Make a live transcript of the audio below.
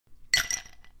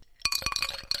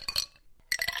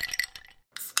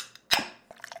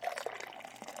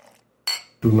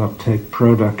Do not take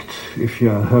product if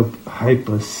you are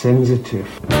hypersensitive.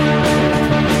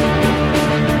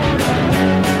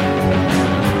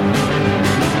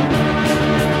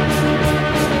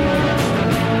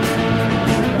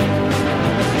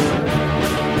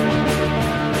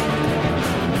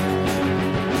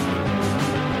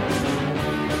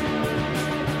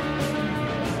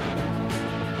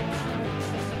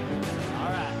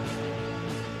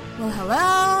 Well,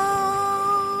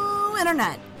 hello,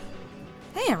 Internet.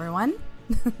 Hey, everyone.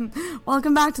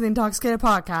 Welcome back to the Intoxicated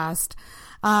Podcast.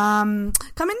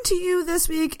 Coming to you this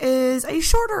week is a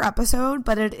shorter episode,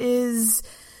 but it is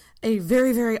a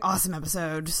very, very awesome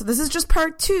episode. So this is just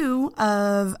part 2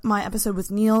 of my episode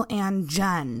with Neil and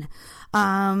Jen.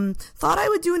 Thought I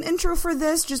would do an intro for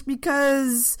this just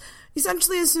because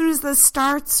essentially as soon as this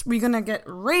starts, we're gonna get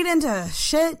right into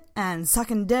shit and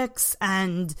sucking dicks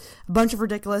and a bunch of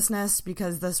ridiculousness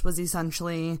because this was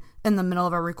essentially in the middle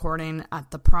of our recording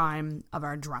at the prime of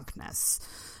our drunkenness.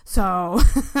 So,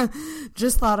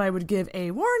 just thought I would give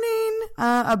a warning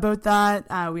about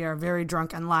that. We are very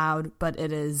drunk and loud, but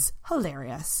it is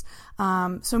hilarious.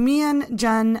 So me and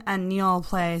Jen and Neil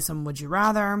play some Would You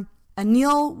Rather, and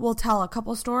Neil will tell a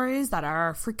couple stories that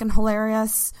are freaking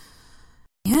hilarious.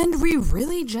 And we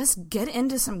really just get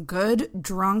into some good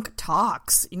drunk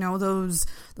talks. You know, those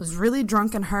really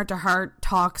drunken heart-to-heart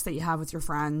talks that you have with your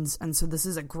friends. And so this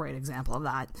is a great example of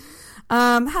that.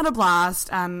 Had a blast,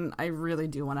 and I really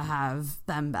do want to have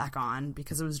them back on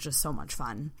because it was just so much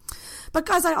fun. But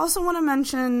guys, I also want to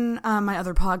mention my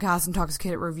other podcast,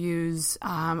 Intoxicated Reviews.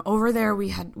 Over there,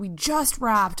 we just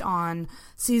wrapped on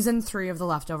season 3 of The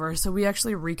Leftovers. So we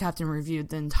actually recapped and reviewed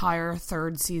the entire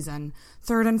third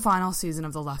and final season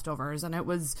of The Leftovers, and it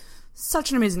was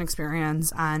such an amazing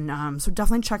experience, and so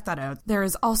definitely check that out. There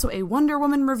is also a Wonder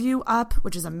Woman review up,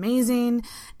 which is amazing,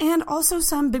 and also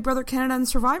some Big Brother Canada and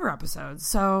Survivor episodes,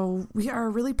 so we are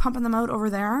really pumping them out over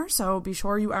there, so be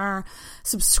sure you are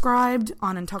subscribed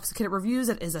on Intoxicated Reviews.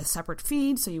 It is a separate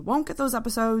feed, so you won't get those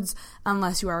episodes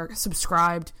unless you are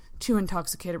subscribed to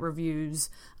Intoxicated Reviews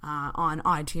on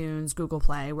iTunes, Google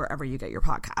Play, wherever you get your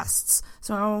podcasts.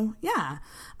 So, yeah.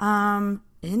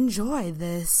 Enjoy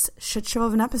this shit show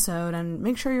of an episode, and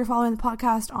make sure you're following the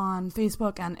podcast on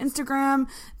Facebook and Instagram,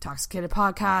 Intoxicated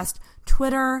Podcast,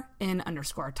 Twitter,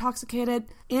 _Intoxicated,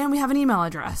 and we have an email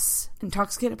address,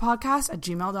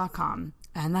 intoxicatedpodcast@gmail.com.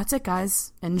 And that's it,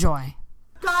 guys. Enjoy.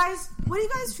 Guys, what do you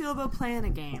guys feel about playing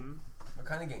a game? What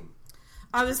kind of game?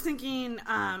 I was thinking,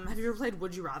 have you ever played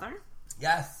Would You Rather?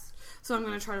 Yes. So I'm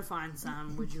going to try to find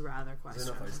some Would You Rather questions. Is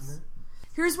there no place in there?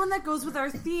 Here's one that goes with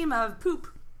our theme of poop.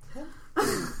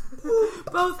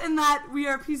 Both in that we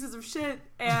are pieces of shit,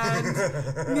 and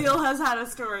Neil has had a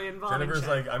story involving Jennifer's shit.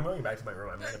 like, I'm going back to my room.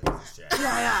 I'm not a piece of shit.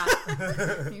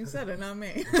 Yeah. You said it, not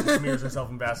me. She smears herself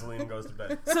in Vaseline and goes to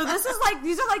bed. So this is like,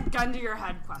 these are like gun to your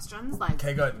head questions. Like,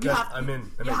 Okay, good. I'm in.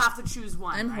 You have to choose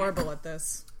one. I'm right? horrible at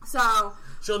this. So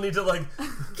She'll need to, like,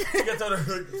 she gets out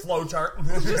her flow chart.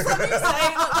 Just let me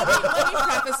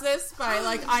preface this by,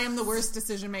 like, I am the worst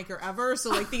decision maker ever,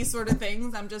 so, like, these sort of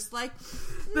things, I'm just like,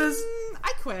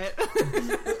 I quit.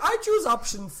 I choose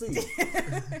option C.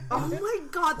 oh my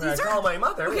god, I these are... call my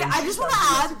mother. Okay, I just want to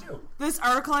add, this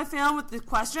article I found with the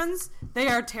questions, they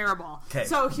are terrible. Okay.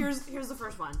 So here's the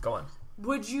first one. Go on.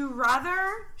 Would you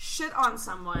rather shit on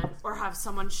someone or have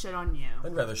someone shit on you?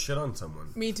 I'd rather shit on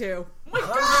someone. Me too.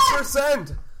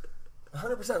 100%.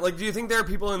 100%. Like, do you think there are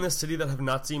people in this city that have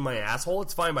not seen my asshole?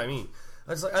 It's fine by me.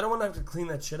 I don't want to have to clean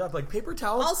that shit up. Like, paper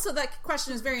towels. Also, that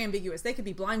question is very ambiguous. They could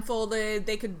be blindfolded.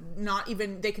 They could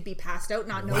be passed out,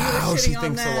 not know you Wow, were she shitting on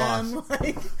thinks a them. lot.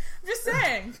 Like, I'm just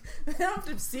saying. They don't have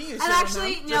to see you shitting And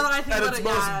actually, on them. now that I think At about its it,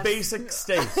 most yes. basic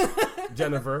state,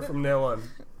 Jennifer, from now on.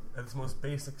 At its most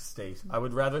basic state. I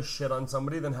would rather shit on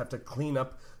somebody than have to clean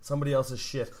up somebody else's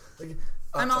shit. Like,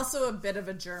 I'm also a bit of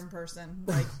a germ person.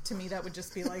 Like, to me, that would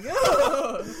just be like,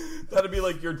 ugh. That'd be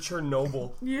like your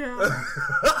Chernobyl. Yeah.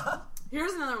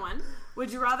 Here's another one.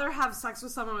 Would you rather have sex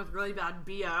with someone with really bad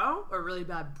BO or really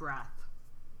bad breath?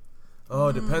 Oh,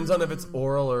 it depends on if it's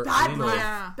oral or Bad anal. breath.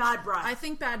 Yeah. Bad breath. I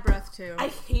think bad breath, too. I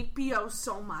hate BO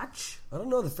so much. I don't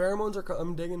know. The pheromones are...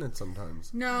 I'm digging it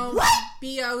sometimes. No. What?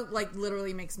 BO, like,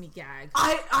 literally makes me gag.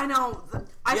 I know.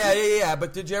 Yeah.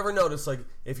 But did you ever notice, like,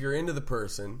 if you're into the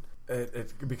person,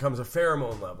 it becomes a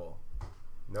pheromone level?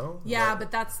 No? Yeah,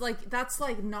 but that's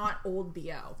like not old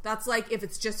BO. That's like if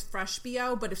it's just fresh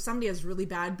BO, but if somebody has really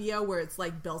bad BO where it's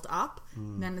like built up,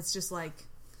 then it's just like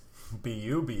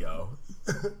B-U-B-O.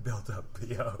 Built up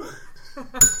B-O.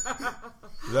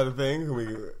 Is that a thing?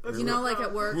 you know, like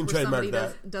at work where somebody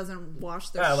doesn't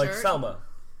wash their shirt. Yeah, like Selma.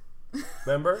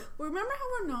 Remember? Remember how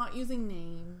we're not using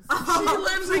names? She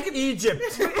lives in Egypt.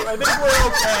 I think we're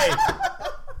okay.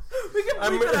 We can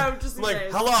bleep it out just in like,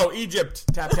 case. hello, Egypt.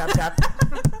 Tap, tap, tap.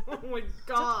 Oh my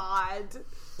god.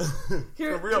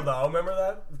 For real, though. Remember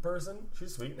that person?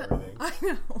 She's sweet and everything. I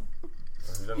know.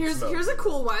 Here's a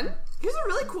cool one. Here's a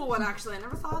really cool one, actually. I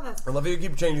never thought of this. I love how you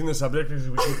keep changing the subject because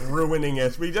we keep ruining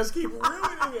it. We just keep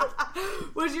ruining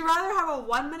it. Would you rather have a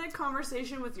 1-minute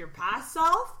conversation with your past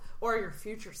self or your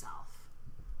future self?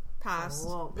 Past.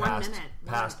 Whoa, Past, 1 minute.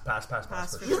 Past for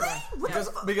for sure.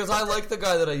 sure. Because I like the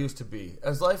guy that I used to be.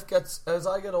 As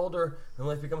I get older and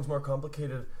life becomes more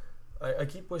complicated, I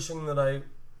keep wishing that I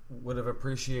would have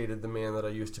appreciated the man that I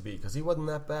used to be because he wasn't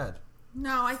that bad.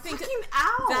 No, I think Fucking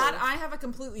ow. that I have a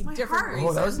completely different heart. reason.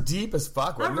 Oh, that was deep as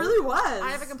fuck. That Wasn't it? really was. I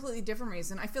have a completely different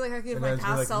reason. I feel like I could give And my I was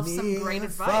past like, self some great near,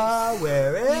 advice. far,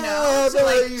 wherever You know, so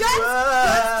like, you Jen's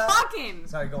are. talking.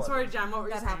 Sorry, go on. Sorry, Jen. What were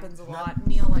you That saying? happens a lot.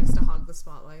 Neil likes to hog the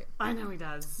spotlight. I know he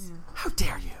does. How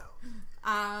dare you?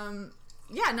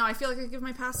 Yeah, no, I feel like I could give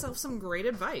my past self some great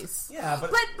advice. Yeah,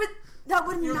 but But that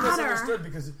wouldn't you're matter. misunderstood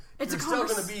because It's you're a still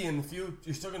convers- going to be in the future.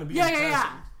 You're still going to be Yeah, in the yeah,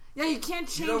 present. yeah. Yeah, you can't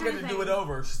change You don't get anything. to do it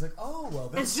over. She's like, oh, well,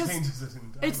 this It's just- changes it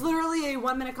in time. It's literally a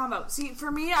 1-minute combo. See,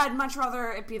 for me, I'd much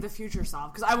rather it be the future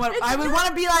self because I would want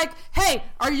to be like, "Hey,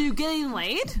 are you getting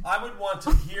laid?" I would want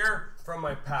to hear from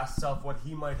my past self what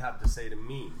he might have to say to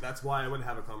me. That's why I would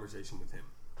have a conversation with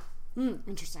him.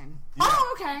 Interesting. Yeah.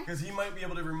 Oh, okay. Because he might be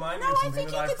able to remind me No, of I something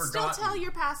think that you I've could still forgotten. tell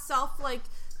your past self, like,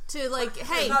 to, like, There's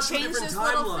hey, not two change different this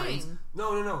little timelines. thing.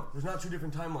 No. There's not two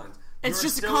different timelines. It's You're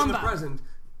just a still in the combo. present.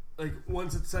 Like,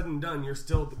 once it's said and done, you're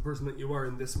still the person that you are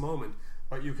in this moment.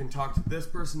 But you can talk to this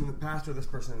person in the past or this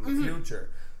person in the future.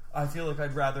 I feel like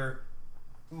I'd rather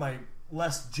my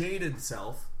less jaded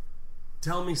self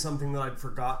tell me something that I'd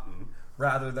forgotten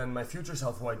rather than my future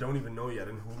self who I don't even know yet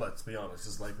and who, let's be honest,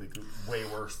 is likely way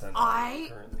worse than I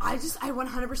currently. I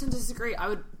 100% disagree. I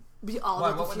would be all Why?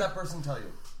 about What the would future. that person tell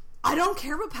you? I don't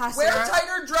care about past Wear Sarah.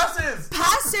 tighter dresses!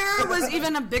 Past Sarah was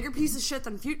even a bigger piece of shit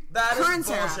than That current is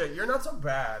Sarah. bullshit. You're not so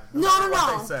bad. No, What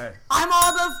no. they say. I'm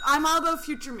all about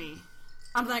future me.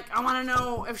 I'm like, I want to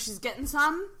know if she's getting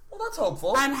some Well, that's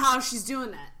hopeful. and how she's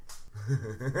doing it.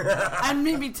 And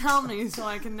maybe tell me so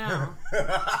I can know.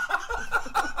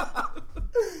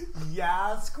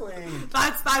 Yes, queen.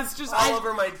 That's just All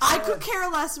over my I head. could care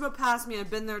less about past me. I've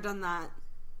been there, done that.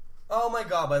 Oh my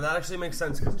god, but that actually makes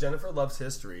sense because Jennifer loves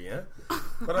history, yeah?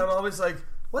 But I'm always like,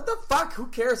 what the fuck? Who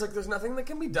cares? Like, there's nothing that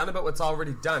can be done about what's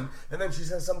already done. And then she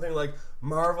says something like,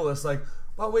 marvelous, like,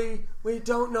 but we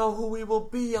don't know who we will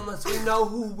be unless we know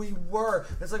who we were.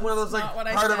 It's like one of those, like, not what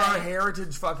I part of say. our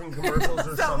heritage fucking commercials or That's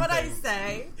something. not what I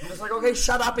say. I'm just like, okay,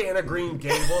 shut up, Anna Green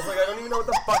Gables. Like, I don't even know what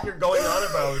the fuck you're going on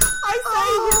about.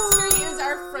 I say history is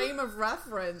our frame of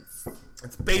reference.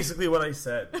 It's basically what I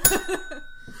said.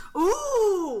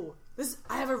 Ooh,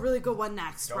 I have a really good one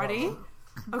next. Go Ready? on.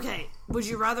 Okay. Would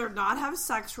you rather not have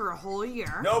sex for a whole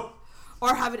year? Nope.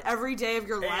 Or have it every day of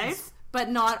your AIDS. life, but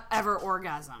not ever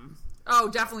orgasm? Oh,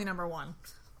 definitely number one.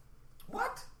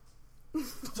 What?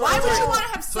 Why would you want to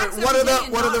have sex every day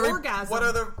and not orgasm? What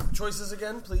are the choices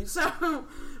again, please? So,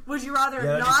 would you rather Yeah,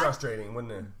 that'd be not? frustrating,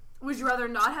 wouldn't it? Would you rather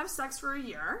not have sex for a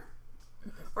year,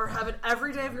 or have it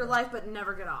every day of your life but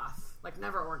never get off, like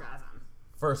never orgasm?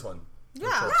 First one. Yeah.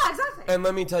 Yeah, exactly. And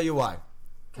let me tell you why.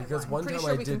 Because why? one Pretty time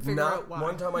sure I we can did figure not. out why.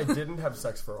 One time I didn't have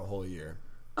sex for a whole year.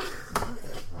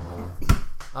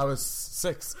 I was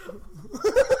 6.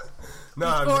 No,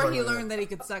 I'm Before joking. he learned that he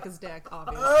could suck his dick,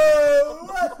 obviously.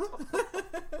 Oh!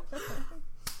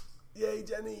 Yay,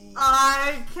 Jenny!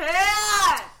 I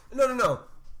can't. No.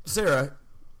 Sarah,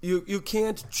 you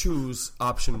can't choose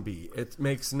option B. It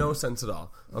makes no sense at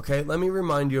all. Okay? Let me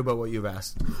remind you about what you've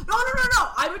asked. No.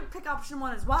 I would pick option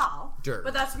 1 as well. Sure.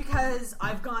 But that's because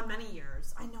I've gone many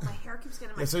years. I know my hair keeps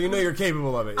getting in my. Yeah, so you know you're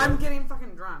capable of it. Yeah? I'm getting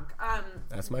fucking drunk.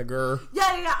 That's my girl.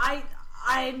 Yeah.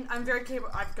 I'm very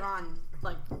capable. I've gone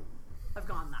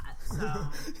that.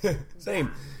 So.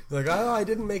 Same. You're like, oh, I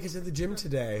didn't make it to the gym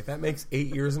today. That makes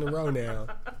 8 years in a row now.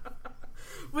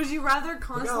 Would you rather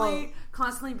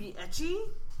constantly be itchy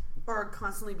or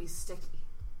constantly be sticky?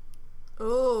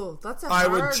 Oh, that's a I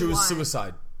hard would choose one.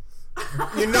 suicide.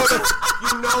 You know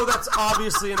that's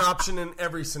obviously an option in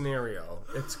every scenario.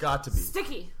 It's got to be.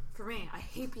 Sticky for me. I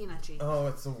hate being itchy. Oh,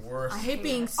 it's the worst. I hate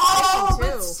being sticky, Oh, too.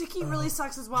 but sticky really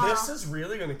sucks as well. This is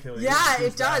really going to kill you. Yeah, Choose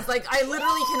it does. that. Like, I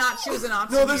literally cannot choose an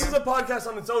option No, this here. is a podcast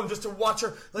on its own just to watch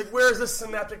her. Like, where is this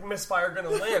synaptic misfire going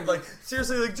to land? Like,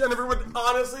 seriously, like, Jennifer would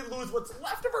honestly lose what's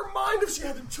left of her mind if she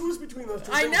had to choose between those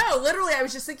two I things. know. Literally, I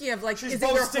was just thinking of, like, She's is it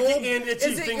both your sticky whole, and itchy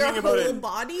is it thinking your about whole it.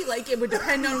 body? Like, it would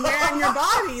depend on where in your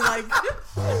body. Like,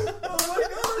 Oh my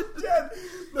god, I'm dead.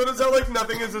 No. notice how like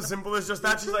nothing is as simple as just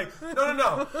that? She's like,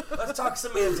 no. Let's talk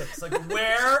semantics. Like,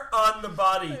 where on the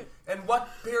body and what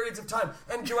periods of time?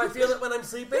 And do I feel it when I'm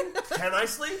sleeping? Can I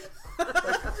sleep?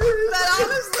 That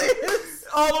honestly is...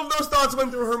 All of those thoughts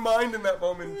went through her mind in that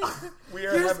moment.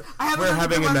 We're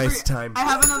having a nice time. I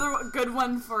have another good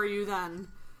one for you then.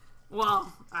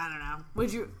 Well, I don't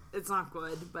know. It's not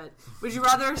good, but would you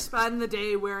rather spend the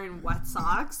day wearing wet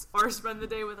socks or spend the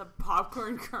day with a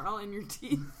popcorn kernel in your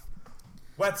teeth?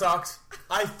 Wet socks.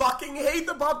 I fucking hate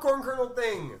the popcorn kernel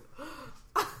thing.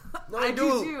 No, I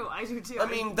do too. I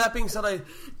mean, that being said,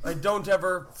 I don't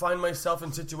ever find myself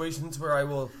in situations where I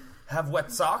will have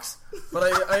wet socks,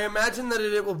 but I imagine that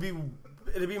it'll be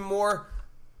more.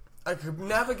 I could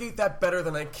navigate that better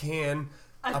than I can.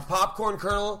 A popcorn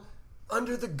kernel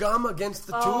under the gum against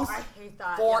the tooth. I hate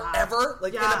that. Forever,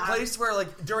 in a place where,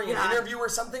 like, during an interview or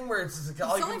something, where it's just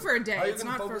like, it's only for a day. It's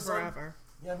not for forever.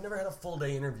 Yeah, I've never had a full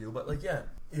day interview, but like, yeah.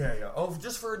 Oh,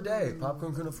 just for a day.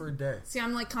 Popcorn kernel for a day. See,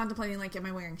 I'm like contemplating, like, am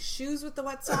I wearing shoes with the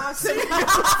wet socks? Sarah,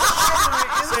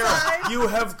 you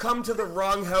have come to the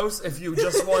wrong house if you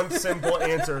just want simple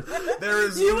answers.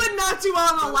 You would not do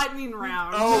well in a lightning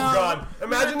round. Oh, no. God.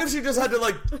 Imagine if she just had to,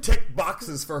 like, tick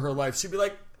boxes for her life. She'd be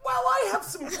like, well, I have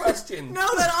some questions. No,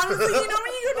 but honestly, you know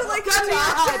when you go to, like, the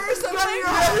doctor or something?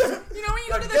 You know when you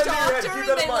go to the doctor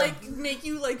and they, like, make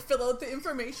you, like, fill out the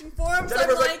information form? So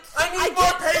I'm like, I need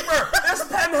more paper. This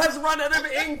pen has run out of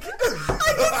ink.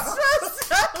 I get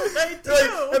stressed out. I do.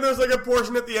 Like, and there's, like, a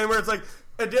portion at the end where it's like,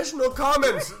 additional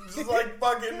comments. Just like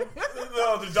fucking.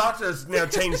 No, the doctor's now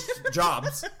changed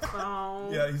jobs. Oh.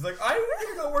 Yeah, he's like, I'm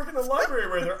going to go work in a library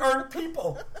where there aren't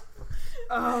people.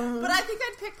 But I think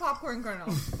I'd pick popcorn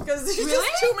kernel because there's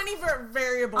just too many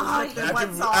variables with the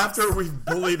wet socks. After we've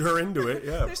bullied her into it,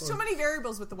 yeah. There's too many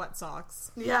variables with the wet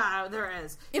socks. Yeah, there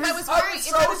is. I was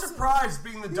so surprised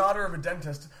being the daughter of a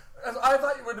dentist. I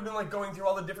thought you would have been like going through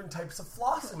all the different types of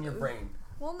floss in your brain.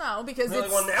 Well, no, because really,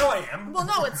 well, now I am. Well,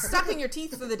 no, it's stuck in your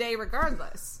teeth for the day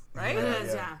regardless, right? It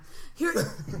is, yeah.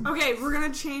 Okay, we're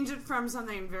going to change it from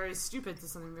something very stupid to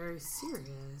something very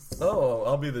serious. Oh,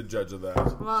 I'll be the judge of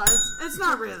that. Well, it's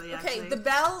not really, actually. Okay, the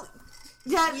bell...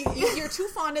 Yeah, you're too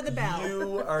fond of the bell.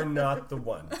 You are not the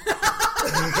one.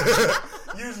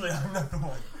 Usually I'm not the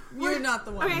one. You're not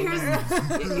the one. Okay,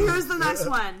 here's the next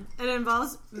one. It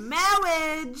involves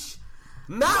marriage.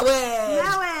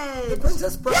 The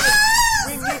Princess Bride. Yes!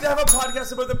 We need to have a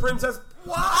podcast about the Princess.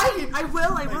 Why? I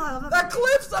will. I love that.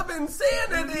 Cliffs of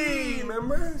Insanity.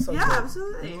 Remember?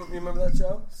 Absolutely. You remember that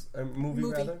show? A movie.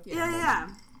 Rather? Yeah.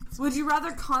 Would you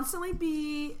rather constantly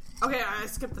be... Okay, I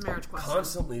skipped the marriage question.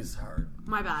 Constantly is hard.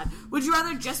 My bad. Would you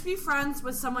rather just be friends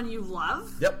with someone you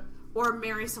love? Yep. Or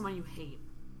marry someone you hate?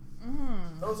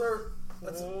 Those are...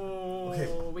 Okay,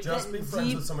 just be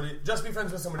friends with somebody. Just be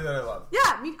friends with somebody that I love.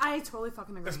 Yeah, I totally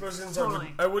fucking agree. Especially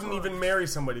I wouldn't even marry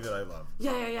somebody that I love.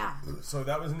 Yeah. So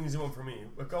that was an easy one for me.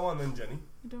 But go on then, Jenny.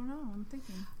 I don't know. I'm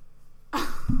thinking.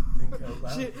 Think out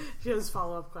loud. She has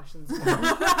follow-up questions.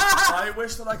 I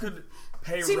wish that I could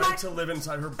pay rent to live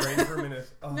inside her brain for a minute.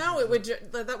 Oh. No,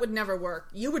 that would never work.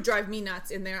 You would drive me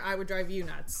nuts in there. I would drive you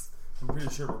nuts. I'm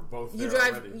pretty sure we're both there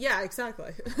already. Yeah,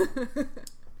 exactly.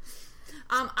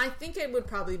 I think it would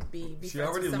probably be she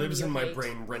already lives in my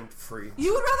brain rent-free.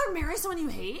 You would rather marry someone you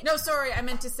hate? No, sorry, I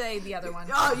meant to say the other one.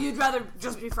 Oh, you'd rather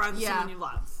just be friends with someone you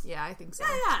love? Yeah, I think so.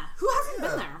 Yeah. Who hasn't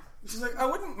been there? She's like, I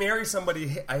wouldn't marry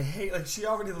somebody I hate. Like, she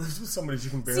already lives with somebody she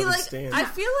can barely stand. I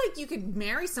feel like you could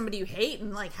marry somebody you hate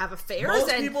and, like, have affairs.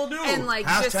 Most people do. And, like,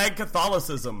 #,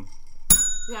 Catholicism.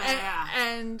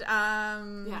 Yeah.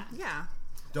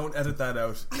 Don't edit that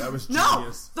out. That was No!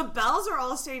 genius. The bells are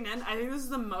all staying in. I think this is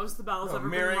the most the bells ever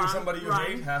marrying been somebody you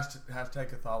hate, #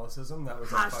 Catholicism. That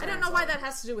was I don't know why that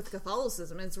has to do with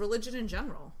Catholicism. It's religion in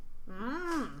general.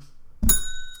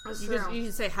 That's you true. Could, you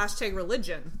could say #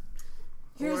 religion.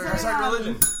 Here's or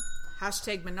religion.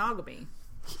 # monogamy.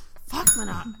 Fuck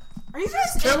monogamy. Are you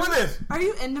guys killing it? Are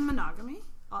you into monogamy?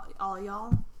 All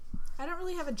y'all? I don't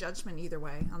really have a judgment either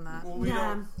way on that.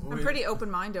 Well, I'm pretty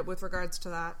open-minded with regards to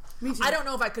that. Me too. I don't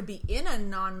know if I could be in a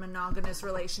non-monogamous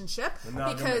relationship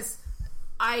because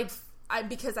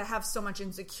because I have so much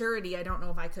insecurity. I don't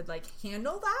know if I could like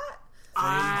handle that.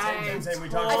 Same. We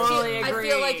I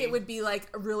feel like it would be like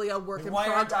really a work in progress.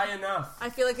 Why aren't I enough? I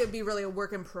feel like it would be really a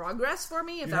work in progress for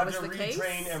me if that was the case. You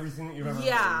have to retrain everything that you've ever learned.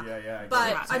 Yeah.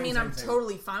 But I mean, I'm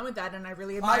totally fine with that, and I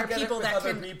really admire people that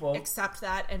can accept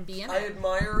that and be in it. I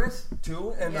admire it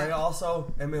too, and I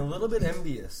also am a little bit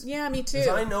envious. Yeah, me too.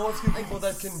 Because I know a few people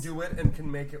that can do it and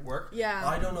can make it work. Yeah,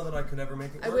 I don't know that I could ever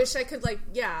make it work. I wish I could.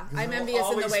 I'm envious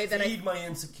in the way that I feed my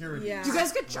insecurity. Yeah. Do you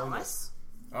guys get jealous?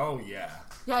 Oh yeah.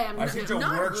 Yeah, I teach a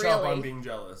workshop on being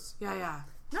jealous. Yeah.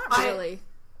 Not really.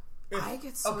 I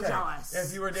get so jealous.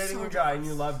 If you were dating a guy and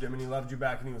you loved him and he loved you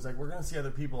back and he was like, we're going to see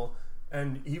other people,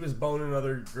 and he was boning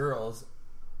other girls,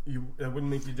 that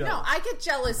wouldn't make you jealous. No, I get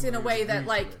jealous in a way that,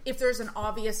 like, if there's an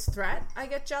obvious threat, I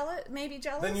get jealous.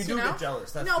 Then you do get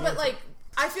jealous. That's no, but like,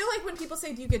 I feel like when people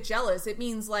say, do you get jealous, it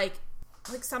means like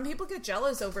some people get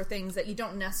jealous over things that you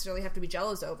don't necessarily have to be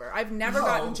jealous over. I've never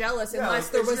gotten jealous unless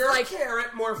there was your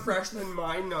carrot more fresh than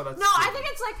mine? No, that's I think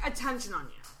it's like attention on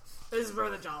you. This is where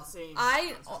the jealousy.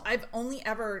 I've only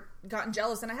ever gotten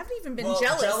jealous, and I haven't even been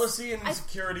jealous. Jealousy and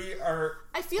insecurity are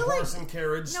horse and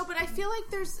carriage. No, but I feel like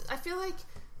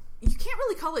you can't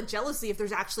really call it jealousy if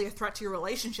there's actually a threat to your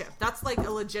relationship. That's like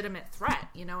a legitimate threat.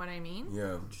 You know what I mean?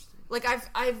 Yeah. Like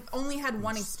I've only had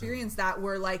one experience that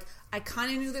where like I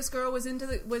kind of knew this girl was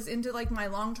into like my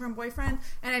long-term boyfriend,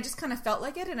 and I just kind of felt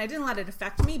like it, and I didn't let it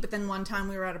affect me. But then one time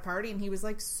we were at a party, and he was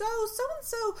like, so and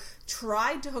so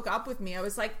tried to hook up with me. I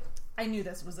was like, I knew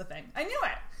this was a thing. I knew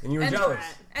it. And you were jealous.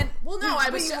 And well, no, I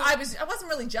wasn't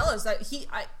really jealous. I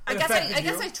guess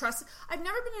I trust. I've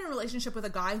never been in a relationship with a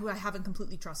guy who I haven't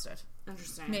completely trusted.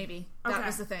 Interesting. Maybe that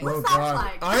was the thing. What's that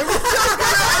like? I was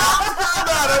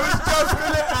just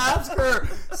going to ask her.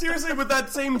 Seriously, with that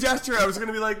same gesture, I was going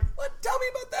to be like, "What? Tell me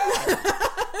about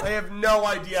that." I have no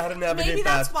idea how to navigate that. Maybe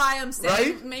that's why I'm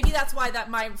saying. Right? Maybe that's why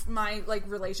that my like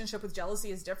relationship with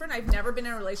jealousy is different. I've never been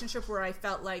in a relationship where I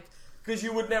felt like. Because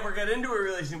you would never get into a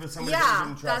relationship with somebody that you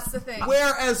didn't trust. That's the thing.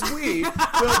 Whereas we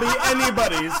will be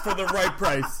anybody's for the right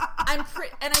price. And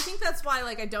I think that's why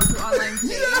like I don't do online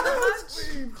dating that much.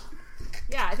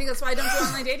 Yeah, I think that's why I don't do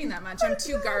online dating that much. I'm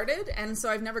too guarded, and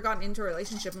so I've never gotten into a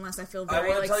relationship unless I feel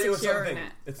very like secure in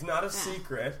it. It's not a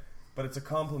secret, but it's a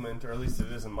compliment, or at least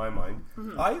it is in my mind.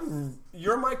 Mm-hmm.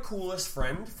 You're my coolest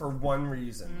friend for one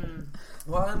reason.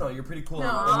 Well, I don't know. You're pretty cool. No,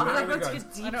 I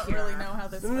don't really know how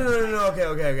this. No.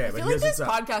 Okay. I feel like this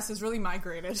podcast is really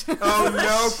migrated. Oh,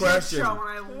 no question.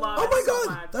 I love oh my so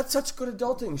god, much. That's such good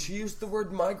adulting. She used the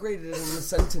word migrated in the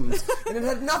sentence, and it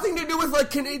had nothing to do with like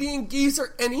Canadian geese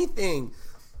or anything.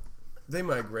 They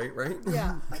migrate, right?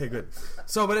 Yeah. Okay, good.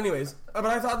 So, but anyways, but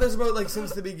I thought this about like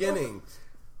since the beginning.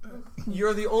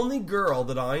 You're the only girl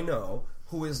that I know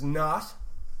who is not,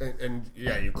 and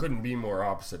yeah, you couldn't be more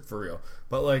opposite for real.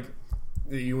 But like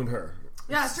you and her,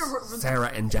 yeah, sure.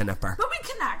 Sarah and Jennifer. But we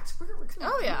connect. We're connect.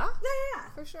 Oh yeah, yeah,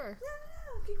 for sure. Yeah.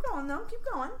 Keep going though. Keep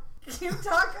going. Keep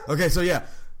talking. Okay, so yeah.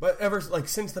 But ever like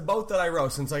since the boat that I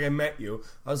rowed, since like I met you,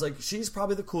 I was like, she's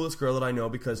probably the coolest girl that I know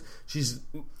because she's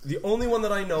the only one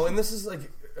that I know. And this is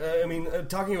like,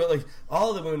 talking about like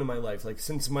all the women in my life, like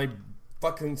since I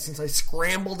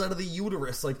scrambled out of the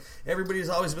uterus, like everybody's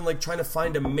always been like trying to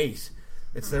find a mate.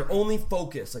 It's their only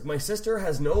focus. Like my sister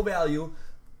has no value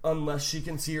unless she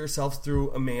can see herself through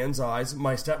a man's eyes.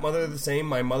 My stepmother the same,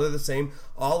 my mother the same,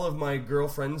 all of my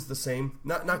girlfriends the same.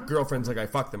 Not girlfriends like I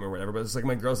fuck them or whatever, but it's like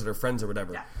my girls that are friends or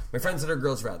whatever. Yeah. My friends that are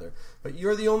girls rather. But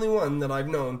you're the only one that I've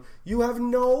known. You have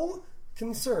no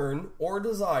concern or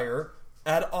desire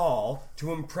at all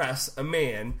to impress a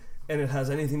man, and it has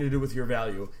anything to do with your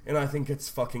value. And I think it's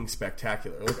fucking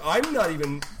spectacular. Like I'm not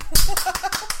even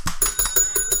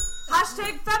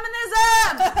Hashtag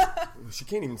feminism! She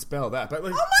can't even spell that. But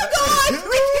like, oh my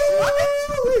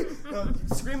god! No,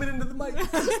 scream it into the mic.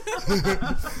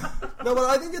 No, but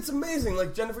I think it's amazing.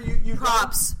 Like Jennifer, you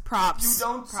props. You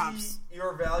don't see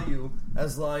your value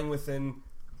as lying within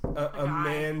a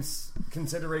man's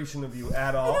consideration of you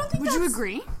at all. Would you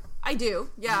agree? I do.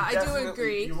 Yeah, I do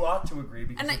agree. You ought to agree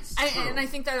because and I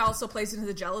think that also plays into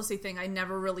the jealousy thing. I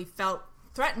never really felt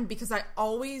threatened because I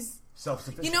always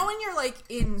self-sufficient. You know when you're like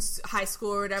in high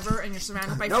school or whatever and you're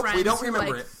surrounded by friends we don't who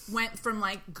remember like it. went from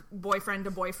like boyfriend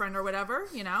to boyfriend or whatever,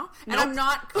 you know? And Nope. I'm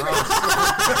not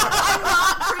I'm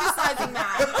not criticizing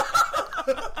that.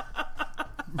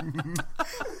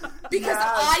 Because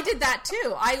I did that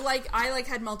too. I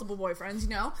had multiple boyfriends, you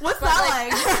know? What's that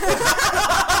like?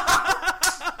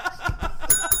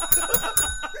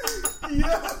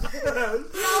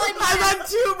 I've had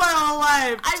two my whole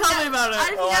life. Tell me about it.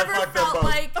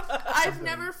 I've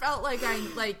never felt like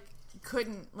I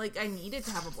couldn't I needed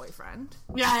to have a boyfriend.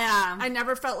 Yeah. I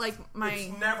never felt like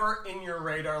It's never in your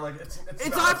radar. Like it's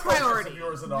not a priority of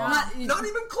yours at all. Not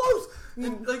even close.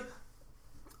 And, like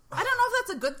I don't know if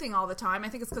that's a good thing all the time. I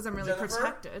think it's because I'm really Jennifer,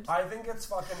 protected. I think it's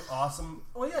fucking awesome.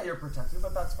 Well, yeah, you're protected,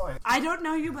 but that's fine. I don't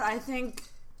know you, but I think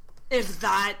if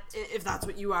that's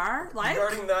what you are like.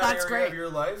 Regarding that that's area great. of your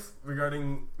life,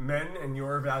 regarding men and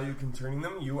your value concerning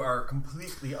them, you are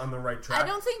completely on the right track. I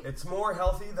don't think... It's more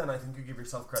healthy than I think you give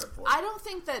yourself credit for. I don't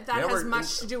think that has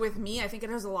much to do with me. I think it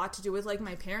has a lot to do with, like,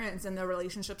 my parents and the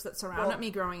relationships that surrounded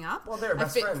me growing up. Well, they're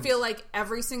best friends. I feel like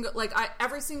every single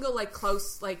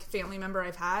close, like, family member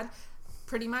I've had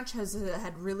pretty much has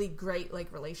had really great,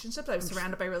 like, relationships. I was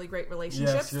surrounded by really great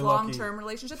relationships, long-term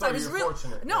relationships. So I was really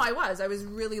fortunate. No, I was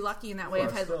really lucky in that way.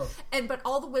 Still. But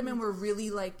all the women were really,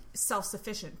 like,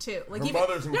 self-sufficient too. Like, Her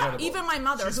mother's incredible. Even my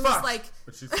mother, She's who was fucked, like,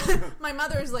 but she's my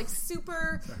mother is like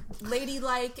super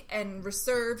ladylike and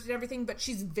reserved and everything, but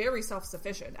she's very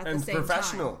self-sufficient at the same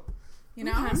professional. time. You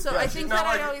know, so I think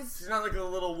that she's not like a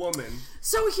little woman.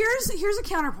 So here's a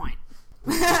counterpoint.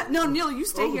 No, Neil, you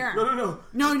stay here.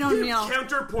 No, Neil.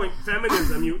 Counterpoint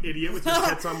feminism, you idiot, with your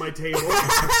tits on my table.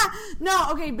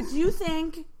 No, okay, but do you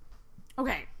think...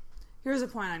 Okay, here's a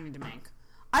point I need to make.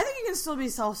 I think you can still be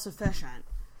self-sufficient.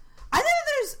 I think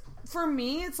there's... For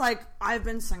me, it's like, I've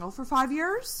been single for 5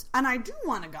 years, and I do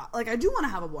want to go... Like, I do want to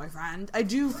have a boyfriend. I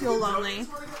do feel lonely. No,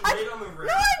 I do want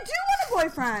a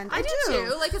boyfriend. I do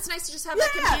too. Like, it's nice to just have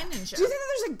that companionship. Do you think that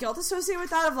there's a guilt associated with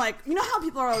that? Of like, you know how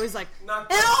people are always like, it'll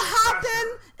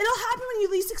happen when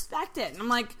you least expect it. And I'm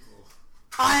like,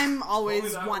 I'm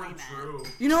always wanting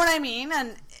that. You know what I mean?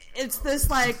 And it's this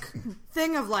like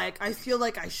thing of like, I feel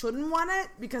like I shouldn't want it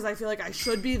because I feel like I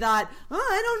should be that. Oh,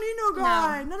 I don't need no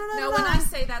guy. No. When I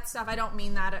say that stuff, I don't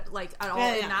mean that at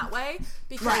all in that way,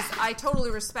 because I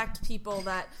totally respect people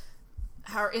that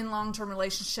are in long-term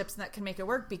relationships and that can make it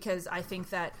work, because I think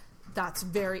that that's a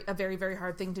very, very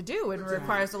hard thing to do and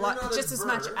requires just as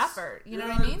much effort. You know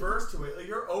what I mean? You're not adverse to it. Like,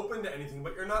 you're open to anything,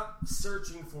 but you're not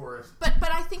searching for it.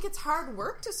 But I think it's hard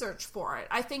work to search for it.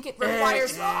 I think it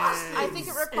requires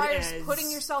putting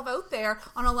yourself out there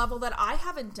on a level that I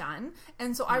haven't done,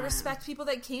 and so I respect people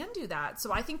that can do that.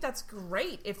 So I think that's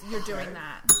great if you're doing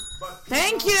that.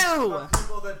 Thank you. But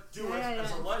people that do it as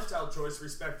a lifestyle choice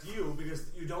respect you because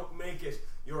you don't make it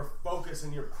your focus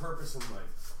and your purpose in life.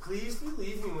 Please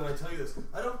believe me when I tell you this.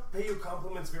 I don't pay you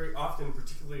compliments very often,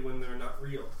 particularly when they're not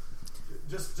real.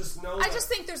 Just know. I just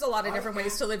think there's a lot of different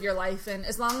ways to live your life, and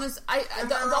as long as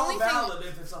the only valid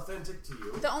if it's authentic to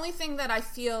you. The only thing that I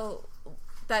feel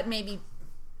that maybe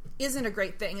isn't a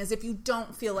great thing is if you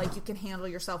don't feel like you can handle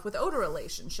yourself without a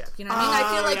relationship. You know what I mean?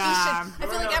 I feel like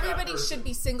I feel like everybody should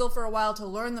be single for a while to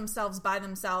learn themselves by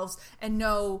themselves and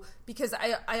know, because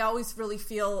I always really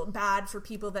feel bad for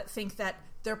people that think that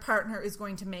their partner is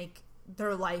going to make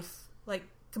their life, like,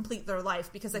 complete their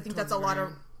life, because I think that's a lot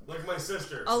of... Like my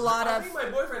sister. I think my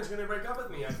boyfriend's going to break up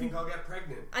with me. I think I'll get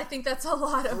pregnant. I think that's a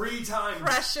lot of 3 times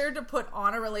pressure to put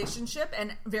on a relationship,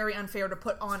 and very unfair to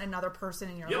put on another person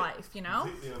in your life, you know?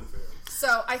 Completely unfair.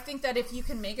 So I think that if you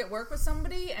can make it work with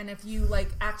somebody, and if you, like,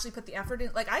 actually put the effort in...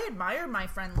 Like, I admire my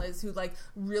friend Liz, who, like,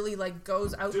 really, like,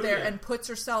 goes out there and puts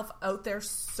herself out there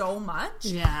so much.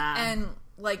 Yeah. And,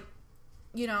 like...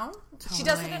 You know, she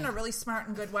does it in a really smart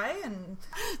and good way. And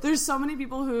there's so many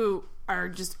people who are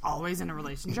just always in a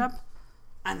relationship,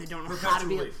 and they don't know how to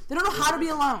be. They don't know how to be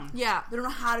alone. Yeah, they don't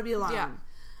know how to be alone. Yeah,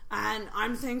 and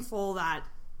I'm thankful that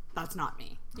that's not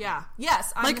me. Yeah.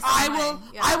 Yes. I'm like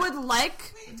I would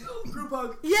like. Me too. Group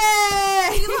hug.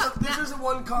 Yay! See, look, this is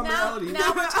one commonality.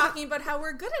 Now we're talking about how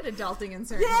we're good at adulting in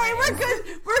certain ways. We're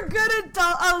good. We're good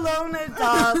alone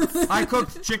adults. I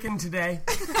cooked chicken today.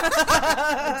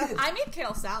 I made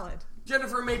kale salad.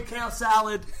 Jennifer made kale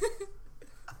salad.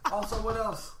 Also, what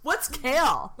else? What's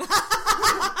kale?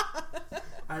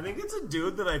 I think it's a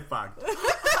dude that I fucked.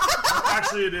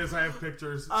 Actually, it is. I have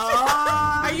pictures.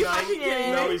 Are you fucking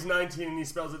kidding? No, he's 19 and he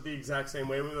spells it the exact same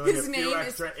way with like his a few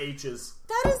extra H's.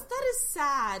 That is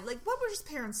sad. Like, what were his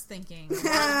parents thinking? They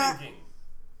weren't thinking.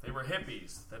 They were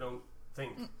hippies. They don't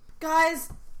think. Guys,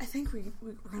 I think we're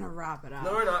gonna wrap it up.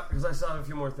 No, we're not, because I still have a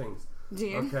few more things. Do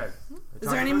you? Okay. Is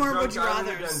there any more would you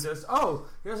rathers? Oh,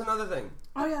 here's another thing.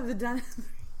 Oh yeah, the dentist.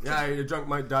 Yeah, your drunk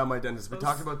might die, my dentist. We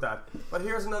talked about that. But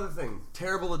here's another thing.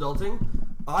 Terrible adulting.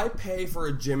 I pay for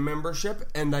a gym membership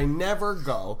and I never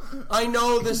go. I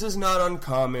know this is not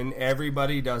uncommon.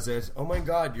 Everybody does it. Oh my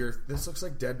god, this looks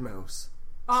like Dead Mouse.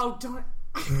 Oh, don't.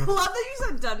 I love that you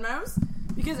said Dead Mouse,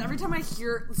 because every time I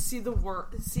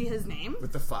see his name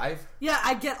with the 5, yeah,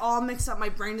 I get all mixed up. My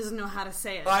brain doesn't know how to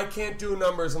say it. I can't do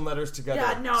numbers and letters together.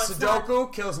 Yeah, no, it's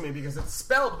Sudoku kills me because it's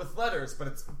spelled with letters, but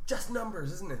it's just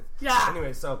numbers, isn't it? Yeah.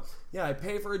 Anyway, so yeah, I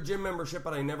pay for a gym membership,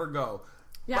 but I never go.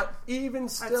 Yeah. But even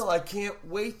still, I can't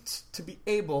wait to be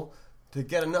able to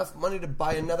get enough money to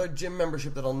buy another gym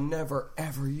membership that I'll never,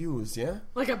 ever use, yeah?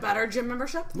 Like a better gym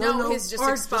membership? No, his just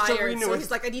Or expired. just to renew So it.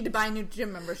 he's like, I need to buy a new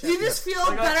gym membership. You just feel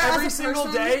Like, better every as a single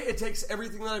person? day, it takes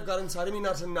everything that I've got inside of me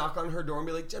not to knock on her door and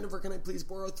be like, Jennifer, can I please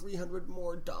borrow $300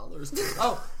 more?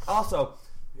 Oh, also,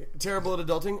 terrible at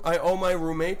adulting, I owe my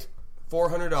roommate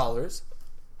 $400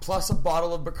 plus a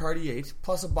bottle of Bacardi 8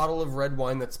 plus a bottle of red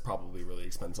wine that's probably really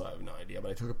expensive. I have no idea,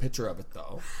 but I took a picture of it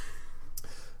though.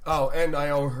 Oh, and I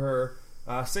owe her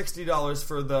 $60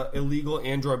 for the illegal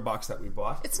Android box that we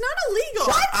bought. It's not illegal.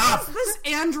 What up. is this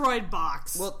Android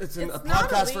box? Well, it's a Not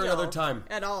podcast for illegal another time.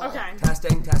 at all. Okay.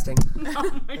 Testing.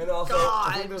 Oh my And also,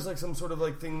 God. I think there's like some sort of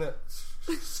like thing that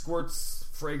squirts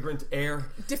fragrant air.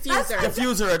 Diffuser.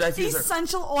 Diffuser, a diffuser.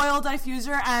 Essential oil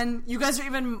diffuser, and you guys are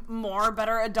even more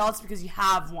better adults because you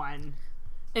have one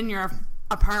in your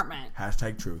apartment.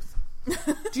 Hashtag truth.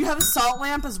 Do you have a salt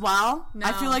lamp as well? No.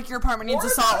 I feel like your apartment needs a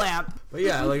salt lamp. But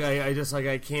yeah, like I just like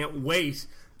I can't wait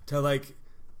to like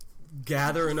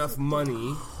gather enough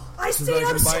money. I So stayed I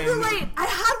up can buy super a new- late. I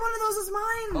had one of those as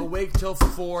mine. Awake till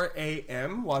 4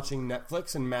 a.m. watching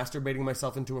Netflix and masturbating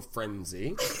myself into a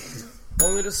frenzy,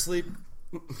 only to sleep.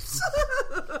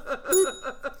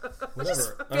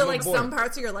 Whatever. I feel like some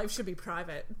parts of your life should be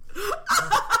private.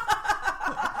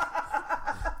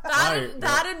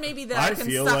 That and maybe that I can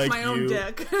feel suck like my own you-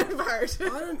 dick part. I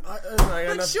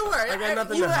got But sure, I got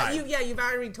nothing to hide. You've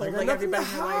already I told got like nothing to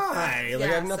everybody in your life. hide. Like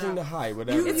I have nothing to hide.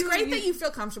 Whatever. It's great that you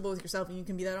feel comfortable with yourself and you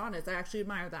can be that honest. I actually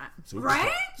admire that. Super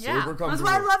Right? Yeah. Super comfortable. That's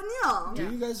why I love Neil.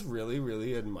 Do you guys really,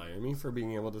 really admire me for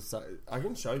being able to? I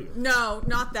can show you. No,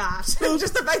 not that.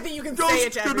 Just the fact that you can say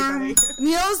it to everybody.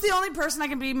 Neil's the only person I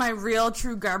can be my real,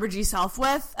 true, garbagey self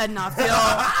with and not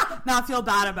feel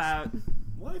bad about.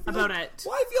 About it.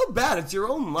 Why feel bad? It's your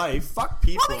own life. Fuck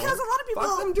people. Well, because a lot of people-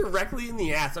 Fuck them directly in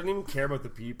the ass. I don't even care about the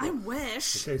people. I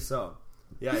wish. Okay, so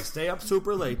yeah, I stay up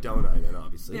super late, don't I? Then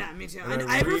obviously. Yeah, me too. And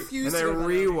I refuse and to I go to bed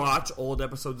rewatch old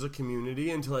episodes of Community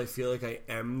until I feel like I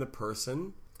am the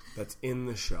person that's in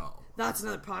the show. That's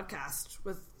another podcast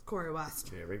with Corey West.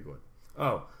 Very good.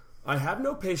 Oh, I have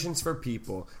no patience for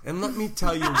people, and let me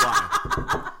tell you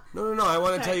why. No. I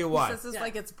want to tell you why. This is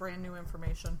like it's brand new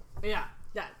information. Yeah.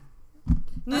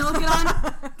 Neil,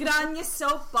 get on your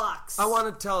soapbox. I want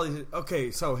to tell you.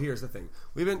 Okay, so here's the thing.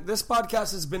 This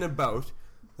podcast has been about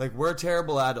like we're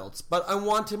terrible adults, but I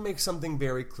want to make something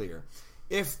very clear.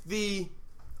 If the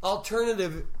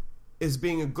alternative is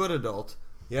being a good adult,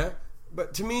 yeah,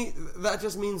 but to me that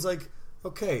just means like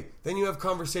okay, then you have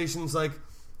conversations like,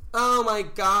 oh my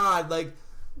god, like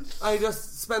I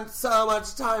just spent so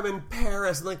much time in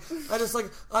Paris, and like I just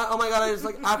like oh my god, I just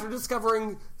like after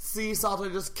discovering sea salt, I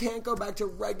just can't go back to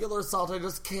regular salt. I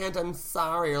just can't. I'm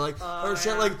sorry, or like or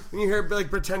shit like when you hear like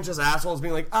pretentious assholes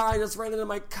being like, oh, I just ran into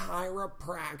my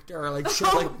chiropractor, or like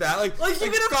shit like that. Like you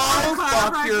gonna go find a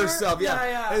fuck chiropractor? yourself,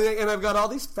 Yeah. And I've got all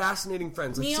these fascinating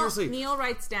friends. Like seriously, Neil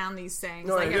writes down these sayings.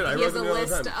 No, I like did. I he has wrote a them down all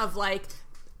the list time. of like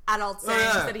adult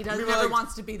sayings that he People never like,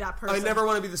 wants to be that person. I never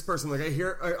want to be this person. Like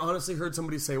I honestly heard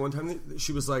somebody say one time that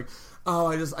she was like, "Oh,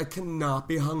 I cannot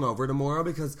be hungover tomorrow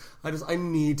because I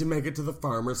need to make it to the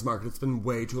farmer's market. It's been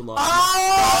way too long."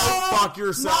 Oh, go fuck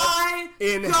yourself my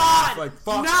in God. half. Like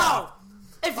fuck no. off.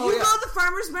 If Oh, you yeah. go to the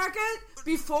farmer's market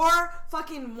before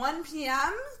fucking 1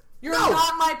 p.m., you're No.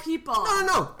 not my people.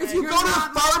 No. If you You're go to not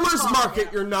the my farmer's people.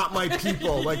 market, you're not my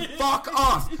people. Like fuck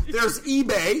off. There's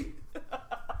eBay.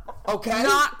 Okay.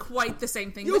 Not quite the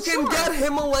same thing. You but can sure. get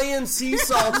Himalayan sea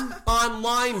salt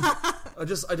online.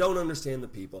 I don't understand the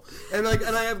people, and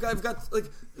I've got like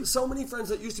so many friends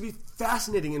that used to be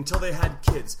fascinating until they had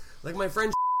kids. Like my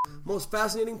friend, most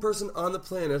fascinating person on the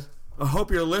planet. I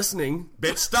hope you're listening,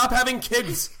 bitch. Stop having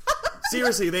kids.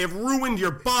 Seriously, they have ruined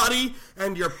your body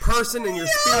and your person and your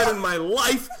spirit in my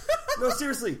life. No,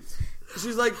 seriously.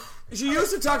 She's like, she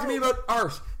used to talk to me about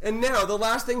art, and now the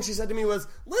last thing she said to me was,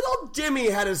 "Little Jimmy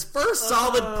had his first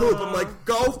solid poop." I'm like,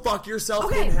 go fuck yourself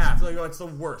Okay. in half. Like, oh, it's the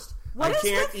worst. What I is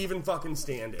can't with even fucking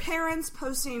stand it. Parents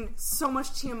posting so much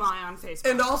TMI on Facebook.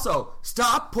 And also,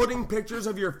 stop putting pictures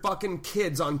of your fucking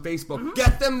kids on Facebook. Mm-hmm.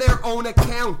 Get them their own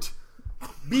account.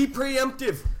 Be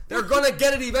preemptive. They're gonna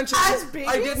get it eventually. As babies?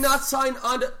 I did not sign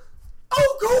on to...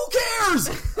 Oh, who cares?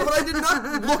 But I did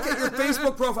not look at your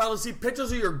Facebook profile to see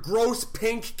pictures of your gross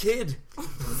pink kid.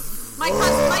 My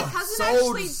cousin so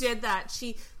actually dis- did that.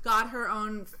 She got her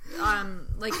own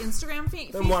like Instagram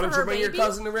feed Then why for don't her you bring your baby.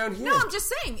 cousin around here? No, I'm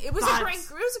just saying it was a great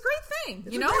thing.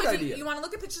 It's You a know, great if idea. you want to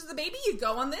look at pictures of the baby, you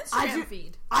go on the Instagram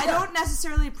feed. I don't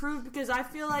necessarily approve because I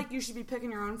feel like you should be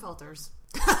picking your own filters.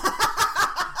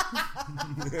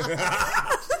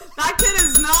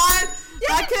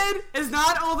 That kid is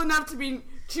not old enough to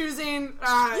choosing. You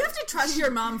have to trust your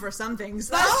mom for some things.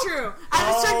 That's true.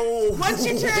 Once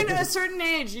you turn a certain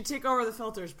age, you take over the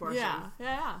filters portion.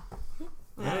 Yeah.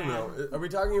 I don't know. Are we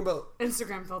talking about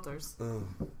Instagram filters?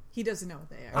 He doesn't know what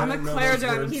they are. I'm a Claire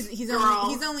Jones. He's girl.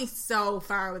 only so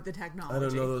far with the technology. I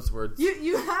don't know those words.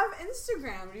 You have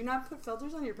Instagram. Do you not put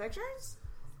filters on your pictures?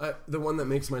 The one that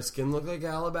makes my skin look like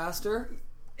alabaster?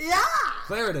 Yeah.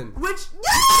 Claritin. Which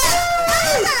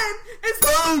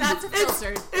That's a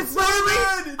filter. It's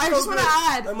literally. I just want to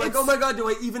add. I'm like, oh my god, do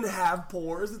I even have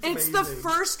pores? It's It's amazing. the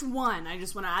first one. I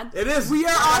just want to add. It is. We are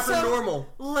after also normal.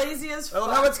 lazy as I fuck.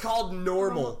 love how it's called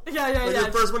normal. Yeah.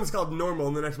 The first one is called normal,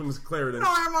 and the next one is Claritin.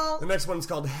 Normal. The next one's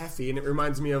called Heffy, and it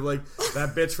reminds me of like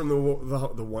that bitch from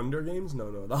the Wonder Games.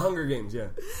 No, the Hunger Games. Yeah.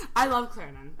 I love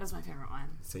Claritin. That's my favorite one.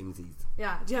 Same these.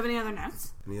 Yeah. Do you have any other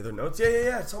notes? Any other notes?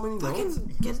 Yeah. So many notes.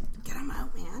 Fucking get them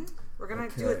out, man. We're gonna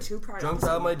do a 2-part. Jumped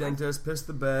out of my dentist, pissed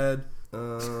the bed.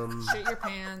 Shit your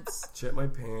pants. Shit my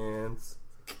pants.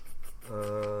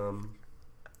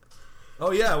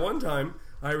 Oh yeah, one time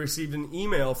I received an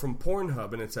email from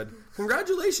Pornhub and it said,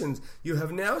 "Congratulations, you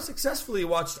have now successfully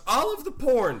watched all of the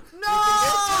porn. No! You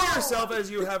can get to yourself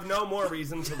as you have no more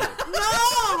reason to live."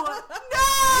 No!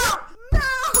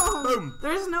 Boom.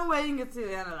 There's no way you can get to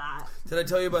the end of that. Did I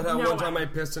tell you about how No one time way. I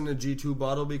pissed in a G2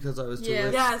 bottle because I was too Yeah.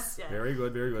 late? Yes. Very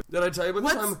good. Did I tell you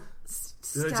about the time?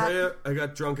 Did I tell you I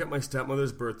got drunk at my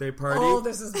stepmother's birthday party? Oh,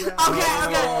 this is bad.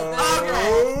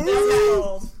 Okay.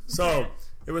 So,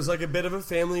 it was like a bit of a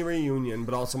family reunion,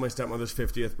 but also my stepmother's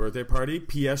 50th birthday party.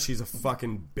 P.S. She's a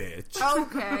fucking bitch.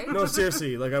 Okay. No,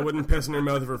 seriously, like I wouldn't piss in her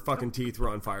mouth if her fucking teeth were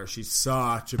on fire. She's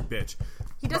such a bitch.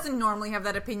 He doesn't normally have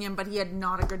that opinion, but he had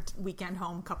not a good weekend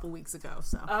home a couple weeks ago,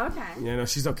 so. Okay. Yeah, no,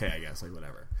 she's okay, I guess. Like,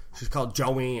 whatever. She's called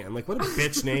Joanne. Like, what a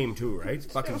bitch name, too, right?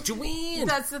 Fucking Joanne.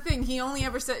 That's the thing. He only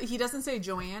ever said, he doesn't say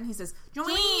Joanne. He says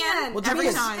Joanne Well, every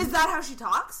Joanne. time. Is that how she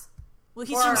talks? Well,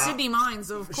 he's from Sydney Mines,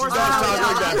 so of She course. does talk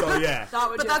like that, though, yeah.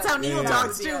 But that's how Neil Yeah.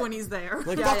 talks too when he's there.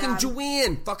 Like, Yeah, fucking yeah.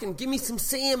 Joanne, fucking give me some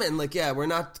salmon. Like, yeah, we're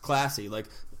not classy. Like,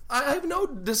 I have no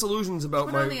disillusions about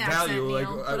Put my on the accent, value. Neil. Like,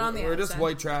 Put on the we're just accent.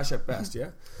 white trash at best,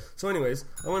 yeah? So anyways,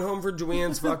 I went home for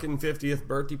Joanne's fucking 50th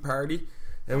birthday party.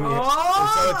 And and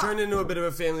so it turned into a bit of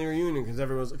a family reunion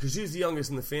because she's the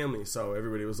youngest in the family, so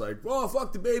everybody was like, "Whoa,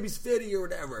 fuck the baby's 50 or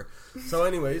whatever." So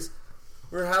anyways,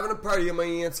 we were having a party at my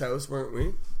aunt's house, weren't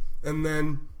we? And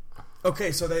then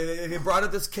okay, so they brought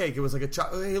out this cake. It was like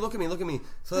hey, look at me.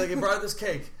 So they brought out this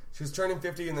cake. She was turning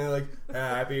 50, and they're like,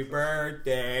 "Happy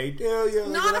birthday to you." Like,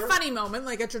 Not whatever. a funny moment,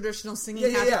 like a traditional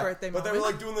singing happy birthday But moment. they were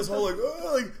like doing this whole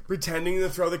like pretending to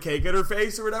throw the cake at her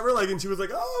face or whatever. Like, and she was like,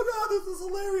 "Oh god, this is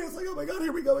hilarious!" Like, "Oh my god,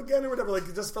 here we go again" or whatever.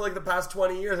 Like, just for like the past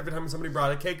 20 years, every time somebody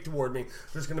brought a cake toward me, I'm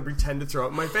just gonna pretend to throw it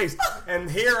in my face. And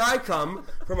here I come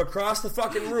from across the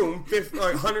fucking room,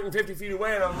 150 feet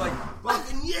away, and I'm like,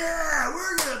 "Fucking yeah,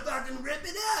 we're gonna fucking rip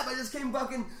it up!" I just came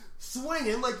fucking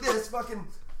swinging like this, fucking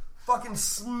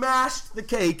smashed the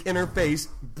cake in her face,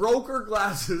 broke her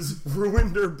glasses,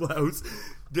 ruined her blouse.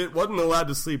 Wasn't allowed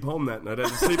to sleep home that night. I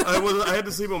had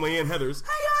to sleep on my Aunt Heather's.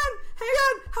 Hang on.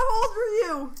 How old were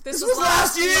you? This was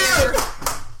last year.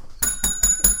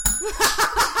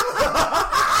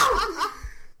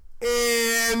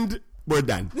 And we're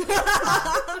done. No,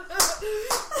 that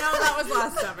was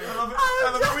last summer. I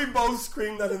love how we both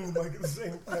screamed that in the mic at the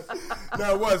same time.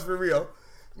 No, it was for real.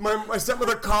 My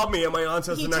stepmother called me at my aunt's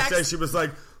house the next day. She was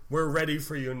like, "We're ready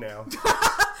for you now."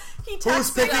 Who's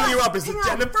picking you up? Is it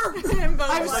Jennifer? I'm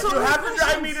Like, so you have to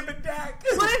drive me to Bedak.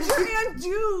 What did your aunt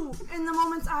do in the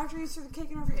moments after you threw the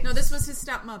cake in her face? No, this was his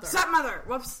stepmother. Stepmother.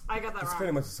 Whoops, I got that It's wrong.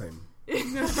 pretty much the same.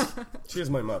 She is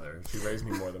my mother. She raised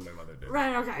me more than my mother did.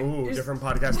 Right, okay. Ooh, different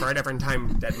podcast for a different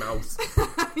time, dead mouse.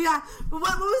 Yeah, but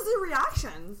what was the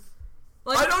reaction?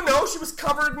 I don't know. She was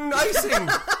covered in icing.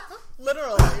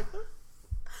 Literally.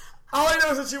 All I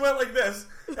know is that she went like this,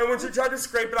 and when she tried to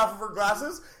scrape it off of her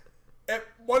glasses,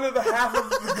 one of the half of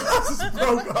the glasses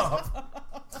broke off.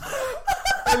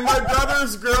 And my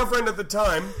brother's girlfriend at the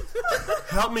time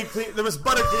helped me clean. There was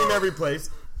buttercream every place.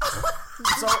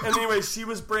 So anyway, she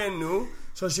was brand new,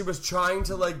 so she was trying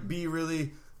to like be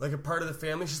really like a part of the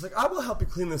family. She's like, "I will help you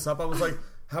clean this up." I was like,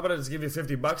 "How about I just give you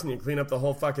 $50 and you clean up the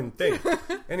whole fucking thing?"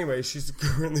 Anyway, she's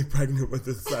currently pregnant with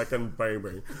the second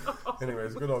baby.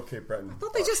 Anyways, good old Cape Breton. I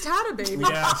thought they just had a baby.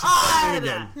 Yeah, she's pregnant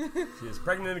again. She is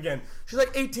pregnant again. She's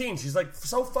like 18. She's like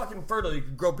so fucking fertile. You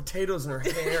could grow potatoes in her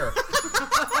hair.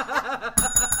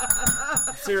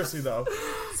 Seriously though.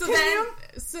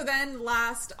 So then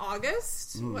last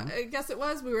August, I guess it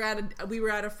was, we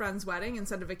were at a friend's wedding.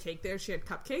 Instead of a cake there, she had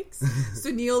cupcakes. So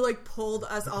Neil like pulled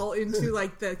us all into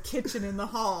like the kitchen in the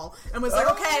hall and was like,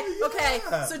 okay,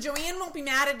 so Joanne won't be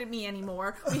mad at me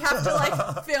anymore. We have to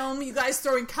like film you guys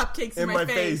throwing cupcakes in my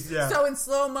face. Yeah. So in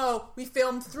slow-mo, we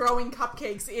filmed throwing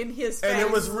cupcakes in his face. And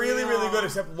it was really, really good,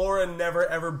 except Laura never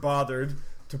ever bothered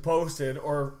to post it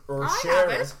or share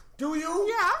it. Do you?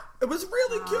 Yeah. It was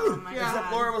really cute. Except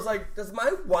God. Laura was like, does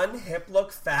my one hip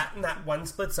look fat in that one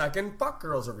split second? Fuck,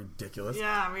 girls are ridiculous.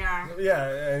 Yeah, we are.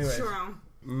 Yeah, anyway. True.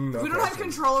 No If we don't have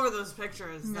question. control over those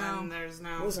pictures, then there's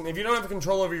no... Listen, if you don't have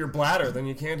control over your bladder, then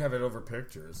you can't have it over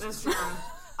pictures. That's true.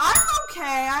 I'm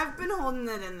okay. I've been holding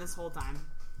it in this whole time.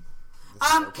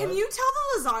 Can you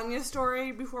tell the lasagna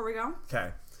story before we go?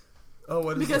 Okay. Oh,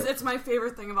 what is Because it? it's my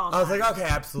favorite thing of all time. I was like, okay,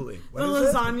 absolutely. What the is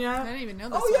it? lasagna. I didn't even know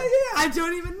this. Oh, yeah. I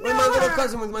don't even know With my little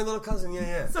her. cousin,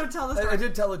 yeah. So tell the story. I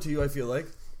did tell it to you, I feel like.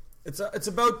 It's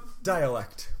about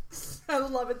dialect. I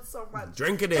love it so much.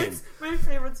 Drink it in. It's my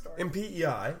favorite story. In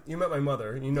PEI, you met my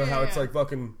mother. You know how it's yeah. like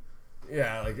fucking...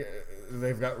 Yeah, like,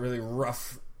 they've got really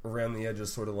rough around the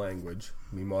edges sort of language.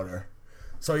 Me mother.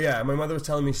 So, yeah, my mother was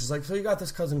telling me, she's like, so you got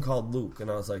this cousin called Luke. And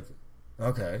I was like,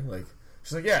 okay, like...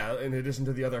 She's like, yeah, in addition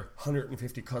to the other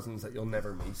 150 cousins that you'll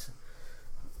never meet.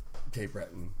 Cape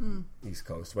Breton, East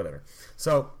Coast, whatever.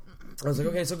 So, I was like,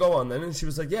 okay, so go on then. And she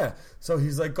was like, yeah. So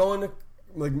he's like, going to,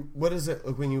 like, what is it,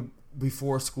 like, when you,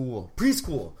 before school?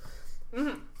 Preschool.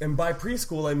 Mm-hmm. And by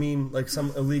preschool, I mean, like,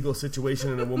 some illegal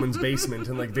situation in a woman's basement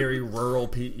in, like, very rural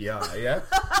PEI, yeah?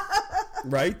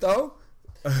 Right, though?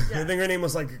 I think her name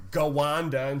was like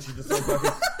Gawanda, and she just like fucking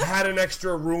had an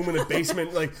extra room in a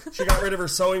basement. Like she got rid of her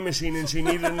sewing machine and she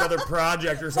needed another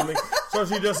project or something. So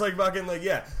she just like fucking like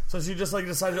So she just like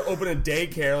decided to open a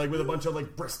daycare like with a bunch of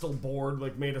like Bristol board,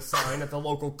 like made a sign at the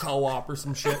local co-op or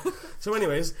some shit. So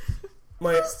anyways,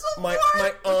 my aunt.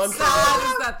 Sad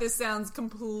is that this sounds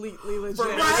completely legit.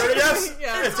 Yes,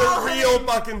 Yeah. it's a real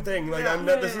fucking thing. Like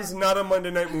this is not a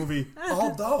Monday night movie.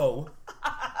 Although.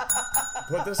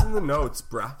 Put this in the notes,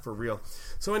 bruh, for real.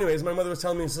 So anyways, my mother was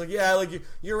telling me, she's like, yeah, like,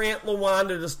 your Aunt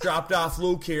Lawanda just dropped off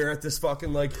Luke here at this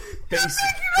fucking, like,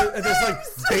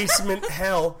 basement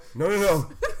hell. No.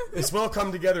 This will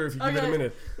come together if you give it a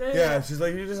minute. Yeah, she's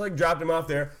like, you just, like, dropped him off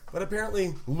there. But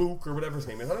apparently, Luke, or whatever his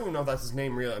name is, I don't even know if that's his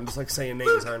name, really. I'm just, like, saying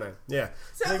names, aren't I? Yeah.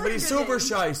 Like, but he's super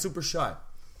shy. I was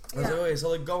like, okay, so,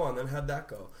 like, go on, then how'd that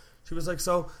go? She was like,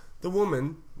 so, the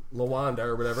woman, Lawanda,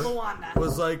 or whatever,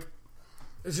 was like,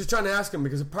 she's trying to ask him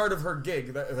because a part of her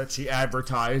gig that she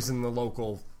advertised in the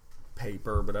local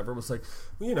paper or whatever was like,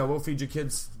 well, you know, we'll feed your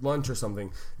kids lunch or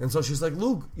something. And so she's like,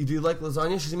 Luke, do you like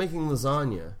lasagna? She's making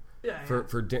lasagna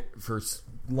for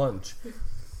lunch.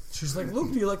 She's like,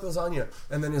 Luke, do you like lasagna?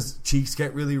 And then his cheeks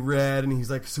get really red and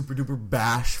he's like super duper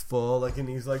bashful, like, and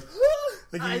he's like,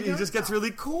 he just gets really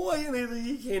coy and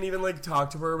he can't even like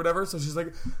talk to her or whatever. So she's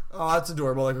like, oh, that's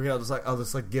adorable. Like, okay, I'll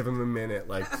just give him a minute.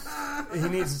 Like, he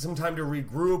needs some time to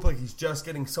regroup. Like, he's just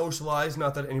getting socialized.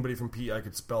 Not that anybody from PEI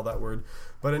could spell that word,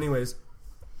 but anyways.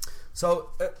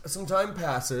 So some time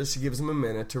passes. She gives him a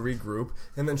minute to regroup,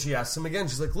 and then she asks him again.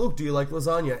 She's like, Luke, do you like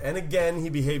lasagna? And again, he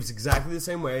behaves exactly the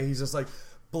same way. He's just like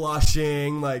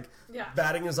blushing, like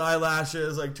batting his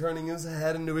eyelashes, like turning his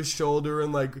head into his shoulder,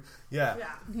 and like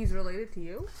He's related to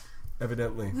you?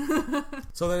 Evidently.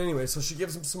 So then anyway, so she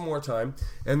gives him some more time,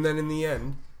 and then in the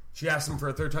end, she asks him for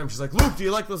a third time. She's like, Luke, do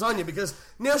you like lasagna? Because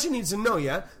now she needs to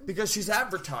know, because she's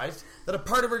advertised that a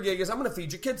part of her gig is, I'm going to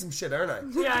feed your kids some shit, aren't I?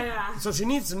 Yeah. So she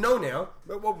needs to know now,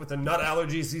 what with the nut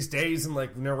allergies these days and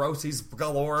like neuroses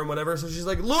galore and whatever. So she's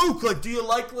like, Luke, like, do you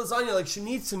like lasagna? Like, she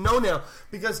needs to know now,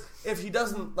 because if he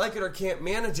doesn't like it or can't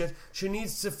manage it, she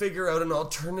needs to figure out an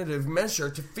alternative measure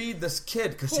to feed this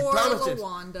kid, because she promised it.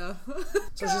 Lawanda.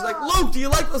 So she's like, Luke, do you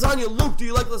like lasagna? Luke, do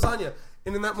you like lasagna?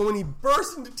 And in that moment, he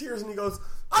bursts into tears and he goes,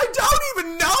 I don't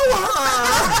even know her!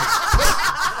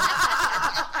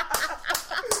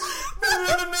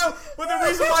 But the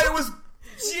reason why it was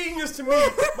genius to me,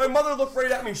 my mother looked right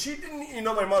at me. She didn't,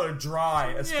 my mother,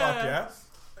 dry as fuck,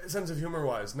 sense of humor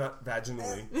wise, not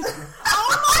vaginally. Oh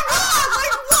my god!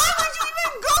 Like, why would you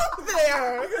even go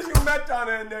there? Because you met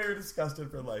Donna and now you're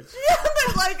disgusted for life. Yeah,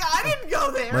 but like, I didn't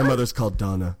go there. My mother's called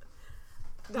Donna.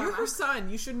 You're her son.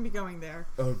 You shouldn't be going there.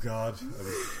 Oh God,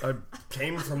 I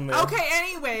came from there. Okay,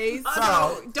 anyways.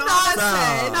 So, Donna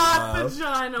said... Not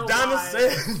vagina Donna wise.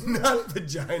 said not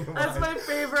vagina wise. That's my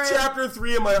favorite. Chapter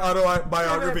 3 of my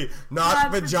autobiography.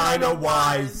 Not vagina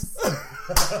wise.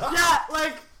 Yeah,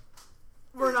 like,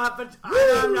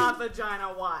 I'm not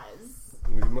vagina wise.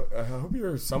 I hope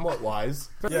you're somewhat wise.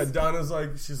 Yeah, Donna's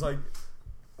like, she's like,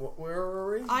 Where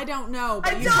were we? I don't know,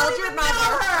 but I you don't told even your know mother.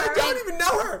 her. I don't even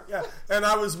know her. Yeah, and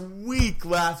I was weak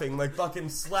laughing, like fucking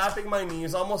slapping my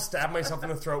knees, almost stabbed myself in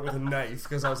the throat with a knife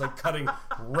because I was like cutting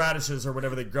radishes or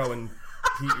whatever they grow in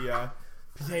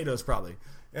potatoes probably.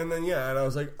 And then and I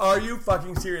was like, "Are you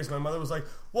fucking serious?" My mother was like,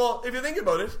 "Well, if you think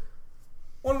about it,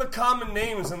 one of the common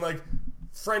names in like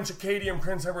French Acadian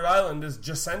Prince Edward Island is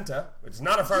Jacinta, which is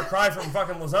not a far cry from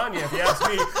fucking lasagna, if you ask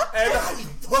me." And I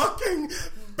fucking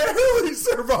barely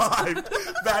survived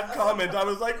that comment. I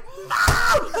was like,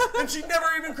 "No!" And she never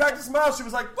even cracked a smile. She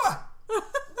was like, "What?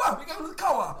 What? We got to the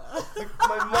co-op." Like,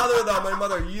 my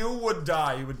mother, you would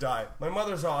die. You would die. My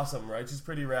mother's awesome, right? She's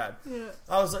pretty rad. Yeah.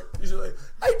 She's like,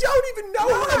 "I don't even know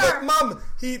her." I'm like, "Mom,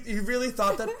 he really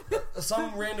thought that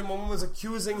some random woman was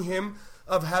accusing him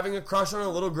of having a crush on a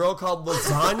little girl called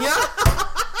Lasagna?"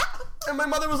 And my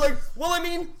mother was like, "Well, I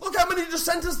mean, look how many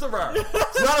Jacintas there are.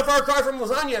 It's not a far cry from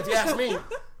Lasagna, if you ask me."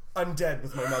 I'm dead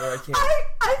with my mother. I can't.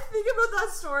 I think about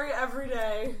that story every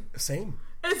day. Same.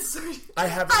 It's I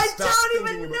haven't I stopped don't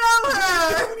thinking even about- know her.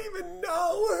 I don't even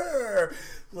know her.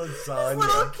 Lasagna. This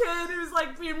little kid who's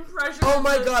like being pressured. Oh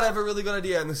my god, I have a really good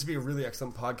idea, and this would be a really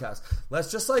excellent podcast.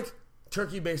 Let's just like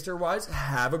turkey baster wise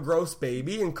have a gross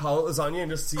baby and call it Lasagna and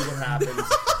just see what happens.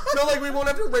 No, like we won't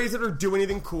have to raise it or do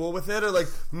anything cool with it or like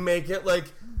make it like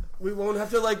we won't have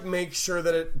to like make sure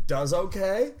that it does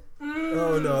okay.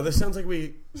 Oh no, this sounds like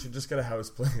we should just get a house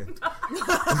plan.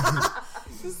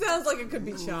 This sounds like it could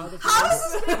be child abuse.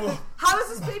 How is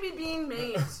this baby being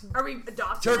made? Are we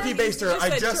adopting Turkey it? baster.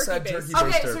 I just said turkey baster.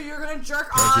 Okay, so you're gonna jerk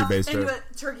Turkey off baster. into a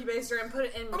turkey baster and put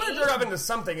it in I'm gonna meat? jerk off into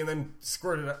something and then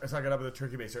squirt it up, suck it up with a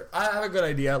turkey baster. I have a good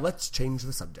idea. Let's change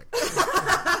the subject.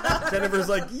 Jennifer's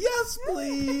like, "Yes,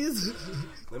 please."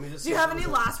 Let me just. Do you have any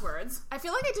last words? I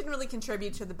feel like I didn't really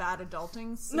contribute to the bad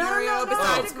adulting No, scenario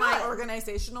besides you did my good.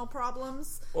 organizational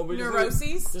problems, Well, we just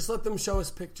neuroses. Just let them show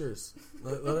us pictures.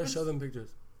 Let us show them pictures.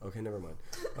 Okay, never mind.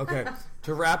 Okay,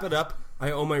 to wrap it up,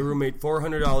 I owe my roommate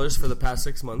 $400 for the past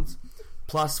 6 months,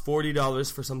 plus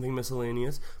 $40 for something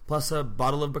miscellaneous, plus a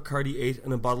bottle of Bacardi 8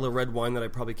 and a bottle of red wine that I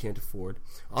probably can't afford.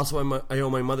 Also, I owe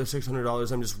my mother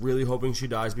 $600. I'm just really hoping she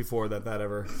dies before that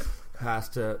ever has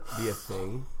to be a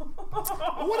thing.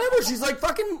 Whatever, she's like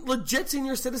fucking legit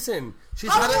senior citizen. She's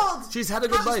had a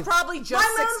good life. She's probably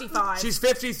just 65. She's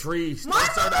 53. My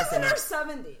Start mother's acting in her up.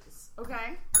 70s.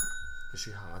 Okay. Is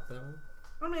she hot though?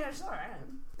 I mean, she's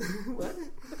alright. What?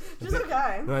 She's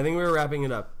okay. No, I think we were wrapping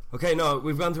it up. Okay, no,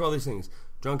 we've gone through all these things.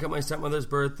 Drunk at my stepmother's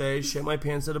birthday, shit my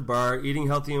pants at a bar, eating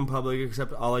healthy in public,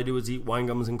 except all I do is eat wine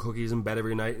gums and cookies in bed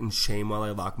every night, and shame while I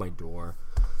lock my door.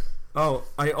 Oh,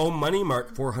 I owe Money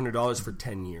Mart $400 for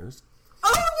 10 years.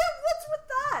 Oh, yeah, what's with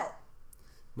that?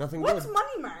 Nothing What's good.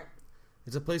 Money Mart?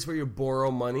 It's a place where you borrow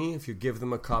money if you give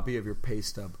them a copy of your pay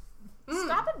stub.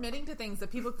 Stop admitting to things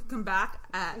that people could come back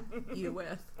at you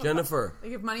with. Jennifer.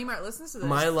 Like if Money Mart listens to this.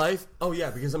 My life? Oh,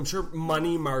 yeah, because I'm sure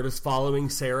Money Mart is following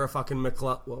Sarah fucking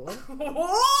McClellan.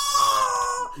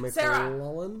 Sarah.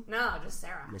 McClellan? No, just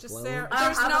Sarah. Just McClellan? Sarah.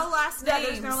 There's no last Yeah, names.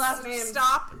 there's no last names.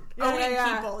 Stop owning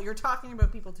yeah. people. You're talking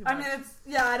about people too much. I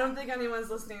mean, I don't think anyone's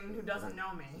listening who doesn't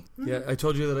know me. Yeah, I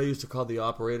told you that I used to call the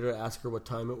operator to ask her what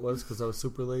time it was because I was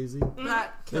super lazy.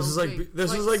 that This is kills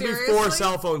me. like before seriously?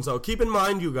 cell phones, though. Keep in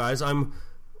mind, you guys,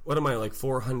 what am I, like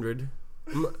 400?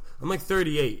 I'm like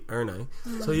 38, aren't I?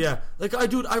 So yeah, like I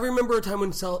remember a time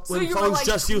when you were, phones like,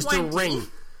 just used to 20. ring.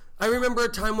 I remember a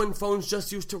time when phones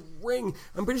just used to ring.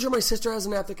 I'm pretty sure my sister has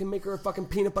an app that can make her a fucking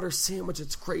peanut butter sandwich.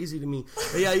 It's crazy to me.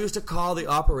 But yeah, I used to call the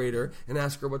operator and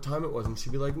ask her what time it was, and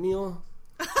she'd be like, "Neil."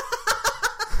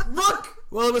 Look!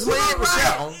 Well, it was my Aunt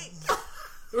Michelle.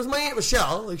 It was my Aunt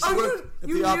Michelle. Like she worked at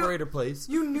the operator place.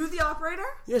 You knew the operator?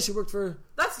 Yeah, she worked for.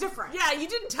 That's different. Yeah, you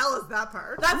didn't tell us that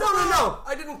part. That's No.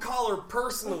 I didn't call her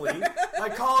personally.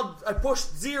 I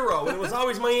pushed 0, and it was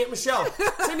always my Aunt Michelle.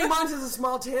 St. Mines is a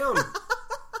small town.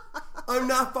 I'm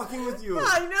not fucking with you.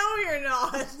 I know you're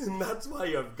not. And that's why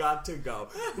you have got to go.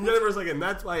 And Jennifer's like, and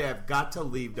that's why I've got to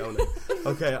leave, don't I?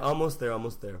 Okay, almost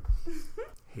there.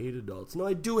 Hate adults. No,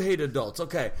 I do hate adults.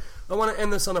 Okay, I want to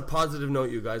end this on a positive note,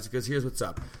 you guys, because here's what's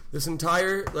up. This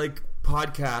entire,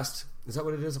 podcast, is that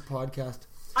what it is, a podcast?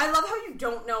 I love how you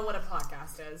don't know what a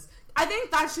podcast is. I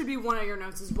think that should be one of your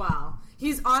notes as well.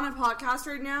 He's on a podcast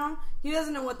right now. He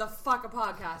doesn't know what the fuck a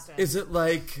podcast is. Is it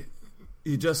like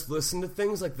you just listen to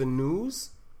things like the news?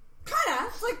 Kinda.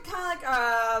 It's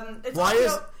it's Why audio.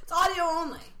 is- It's audio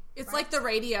only. It's like the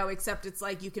radio, except it's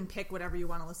like you can pick whatever you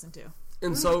want to listen to.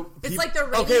 And so It's like the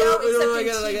radio,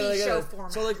 except in TV show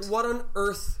format. So, what on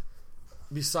earth,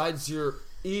 besides your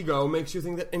ego, makes you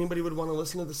think that anybody would want to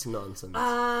listen to this nonsense?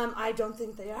 I don't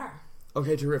think they are.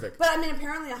 Okay, terrific. But I mean,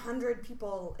 apparently 100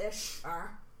 people-ish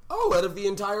are. Oh, out of the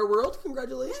entire world?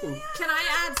 Congratulations. Can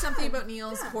I add something about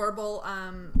Neil's horrible,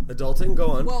 Adulting,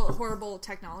 go on. horrible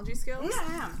technology skills?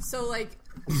 Yeah. So, like,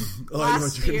 I know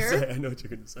what you're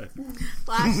going to say.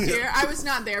 Last year, I was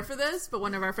not there for this, but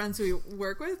one of our friends who we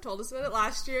work with told us about it.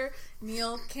 Last year,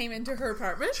 Neil came into her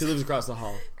apartment. She lives across the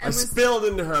hall. And spilled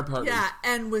into her apartment. Yeah,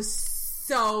 and was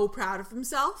so proud of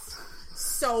himself.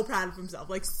 So proud of himself,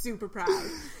 like super proud.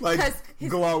 Like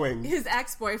glowing. His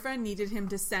ex-boyfriend needed him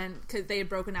to send, because they had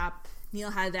broken up.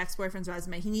 Neil had the ex-boyfriend's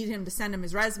resume. He needed him to send him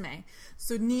his resume.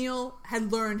 So Neil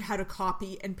had learned how to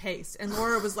copy and paste. And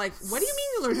Laura was like, what do you mean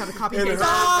you learned how to copy and paste? Her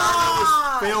apartment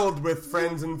was filled with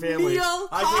friends and family. Neil,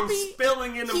 I came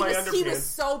spilling into my underpants. He was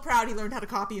so proud he learned how to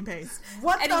copy and paste.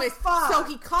 The fuck? So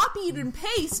he copied and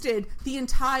pasted the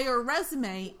entire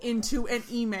resume into an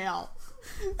email.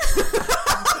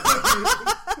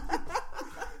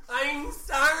 I'm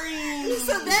sorry.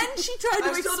 So then she tried to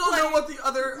explain. I still don't know what the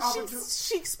other.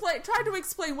 She tried to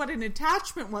explain what an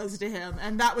attachment was to him,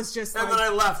 and that was just. And like, then I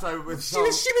left. She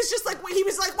was just like, he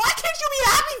was like, why can't you be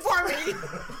happy for me?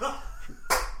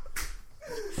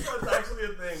 That's actually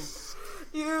a thing.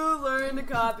 You learn to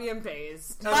copy and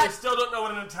paste. And I still don't know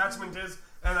what an attachment is,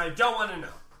 and I don't want to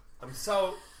know. I'm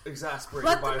so exasperated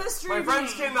Let by the it. mystery My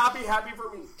friends be. cannot be happy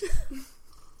for me.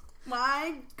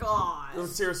 My God. No,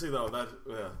 seriously though,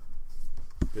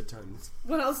 good times.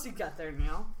 What else you got there,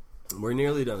 Neil? We're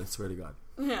nearly done, I swear to God.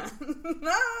 Yeah.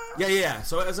 Yeah.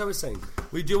 So as I was saying,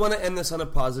 we do want to end this on a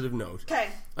positive note. Okay.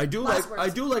 I do like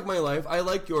my life. I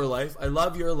like your life. I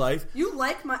love your life. You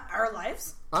like our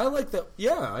lives? I like that.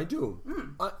 Yeah, I do.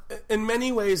 In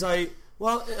many ways, in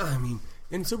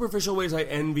superficial ways, I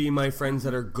envy my friends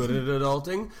that are good at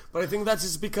adulting. But I think that's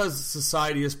just because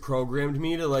society has programmed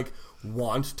me to like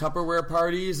want Tupperware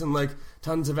parties and like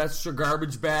tons of extra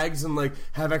garbage bags and like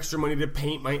have extra money to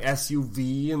paint my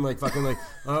SUV and like fucking like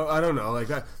I don't know like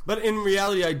that. But in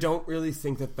reality, I don't really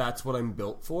think that that's what I'm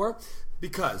built for.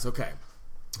 Because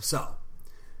so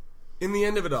in the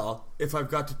end of it all, if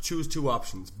I've got to choose two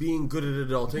options, being good at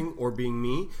adulting or being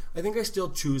me, I think I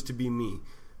still choose to be me.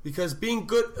 Because being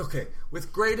good,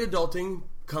 with great adulting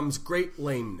comes great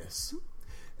lameness.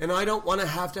 And I don't want to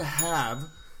have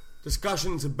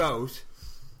discussions about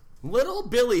little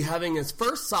Billy having his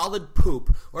first solid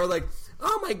poop, or like,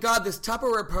 oh my God, this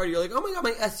Tupperware party, or like, oh my God,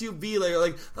 my SUV,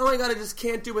 like, oh my God, I just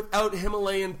can't do without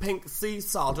Himalayan pink sea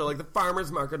salt, or like the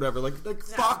farmer's market, or whatever, like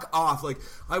fuck off, like,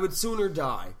 I would sooner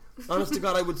die. Honest to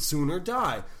God, I would sooner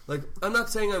die. Like, I'm not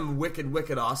saying I'm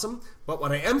wicked awesome, but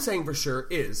what I am saying for sure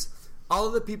is, all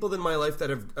of the people in my life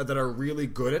that are really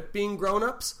good at being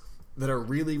grown-ups, that are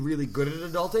really, really good at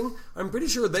adulting, I'm pretty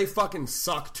sure they fucking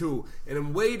suck too, and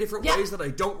in way different ways that I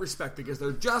don't respect, because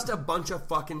they're just a bunch of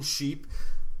fucking sheep.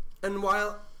 And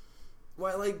while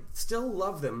I still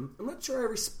love them, I'm not sure I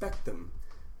respect them,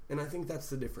 and I think that's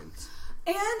the difference.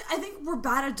 And I think we're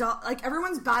bad like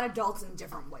everyone's bad adults in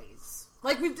different ways,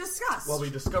 like we've discussed. Well, we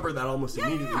discovered that almost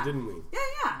immediately, didn't we?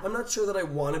 Yeah. I'm not sure that I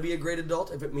want to be a great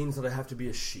adult if it means that I have to be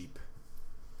a sheep.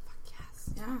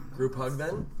 Yeah. Group hug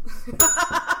then?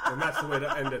 And that's the way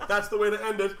to end it. That's the way to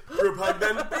end it. Group hug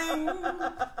then. Bing!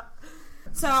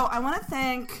 So I want to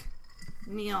thank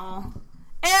Neil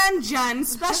and Jen,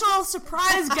 special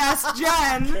surprise guest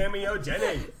Jen. Cameo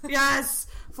Jenny. Yes,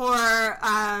 for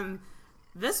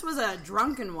this was a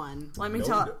drunken one. Let me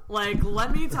tell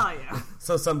you.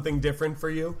 So something different for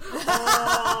you?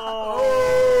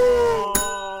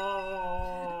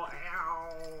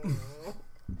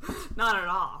 Not at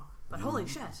all. But holy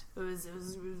shit, it was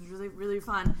really, really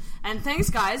fun. And thanks,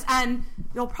 guys. And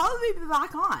you'll probably be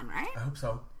back on, right? I hope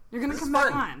so. You're gonna come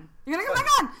back on. You're gonna come back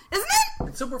on, isn't it?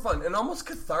 It's super fun and almost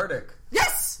cathartic.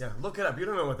 Yes. Yeah, look it up. You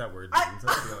don't know what that word means.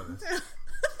 Let's be honest.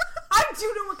 I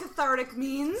do know what cathartic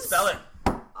means. Spell it.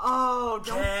 Oh,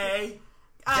 don't. K.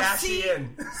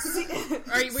 Dashian.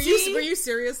 Were you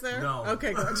serious there? No.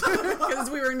 Okay, good. Because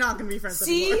we were not going to be friends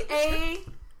anymore.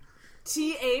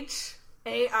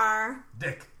 CATHAR.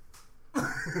 Dick.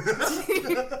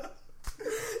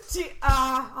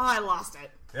 I lost it.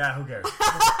 Yeah, who cares?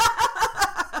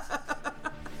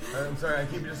 I'm sorry, I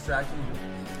keep distracting you.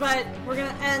 But we're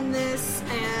gonna end this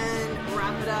and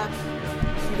wrap it up.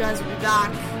 You guys will be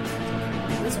back.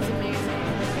 This was amazing.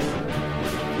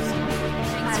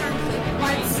 Thanks for including me.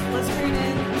 Let's bring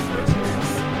in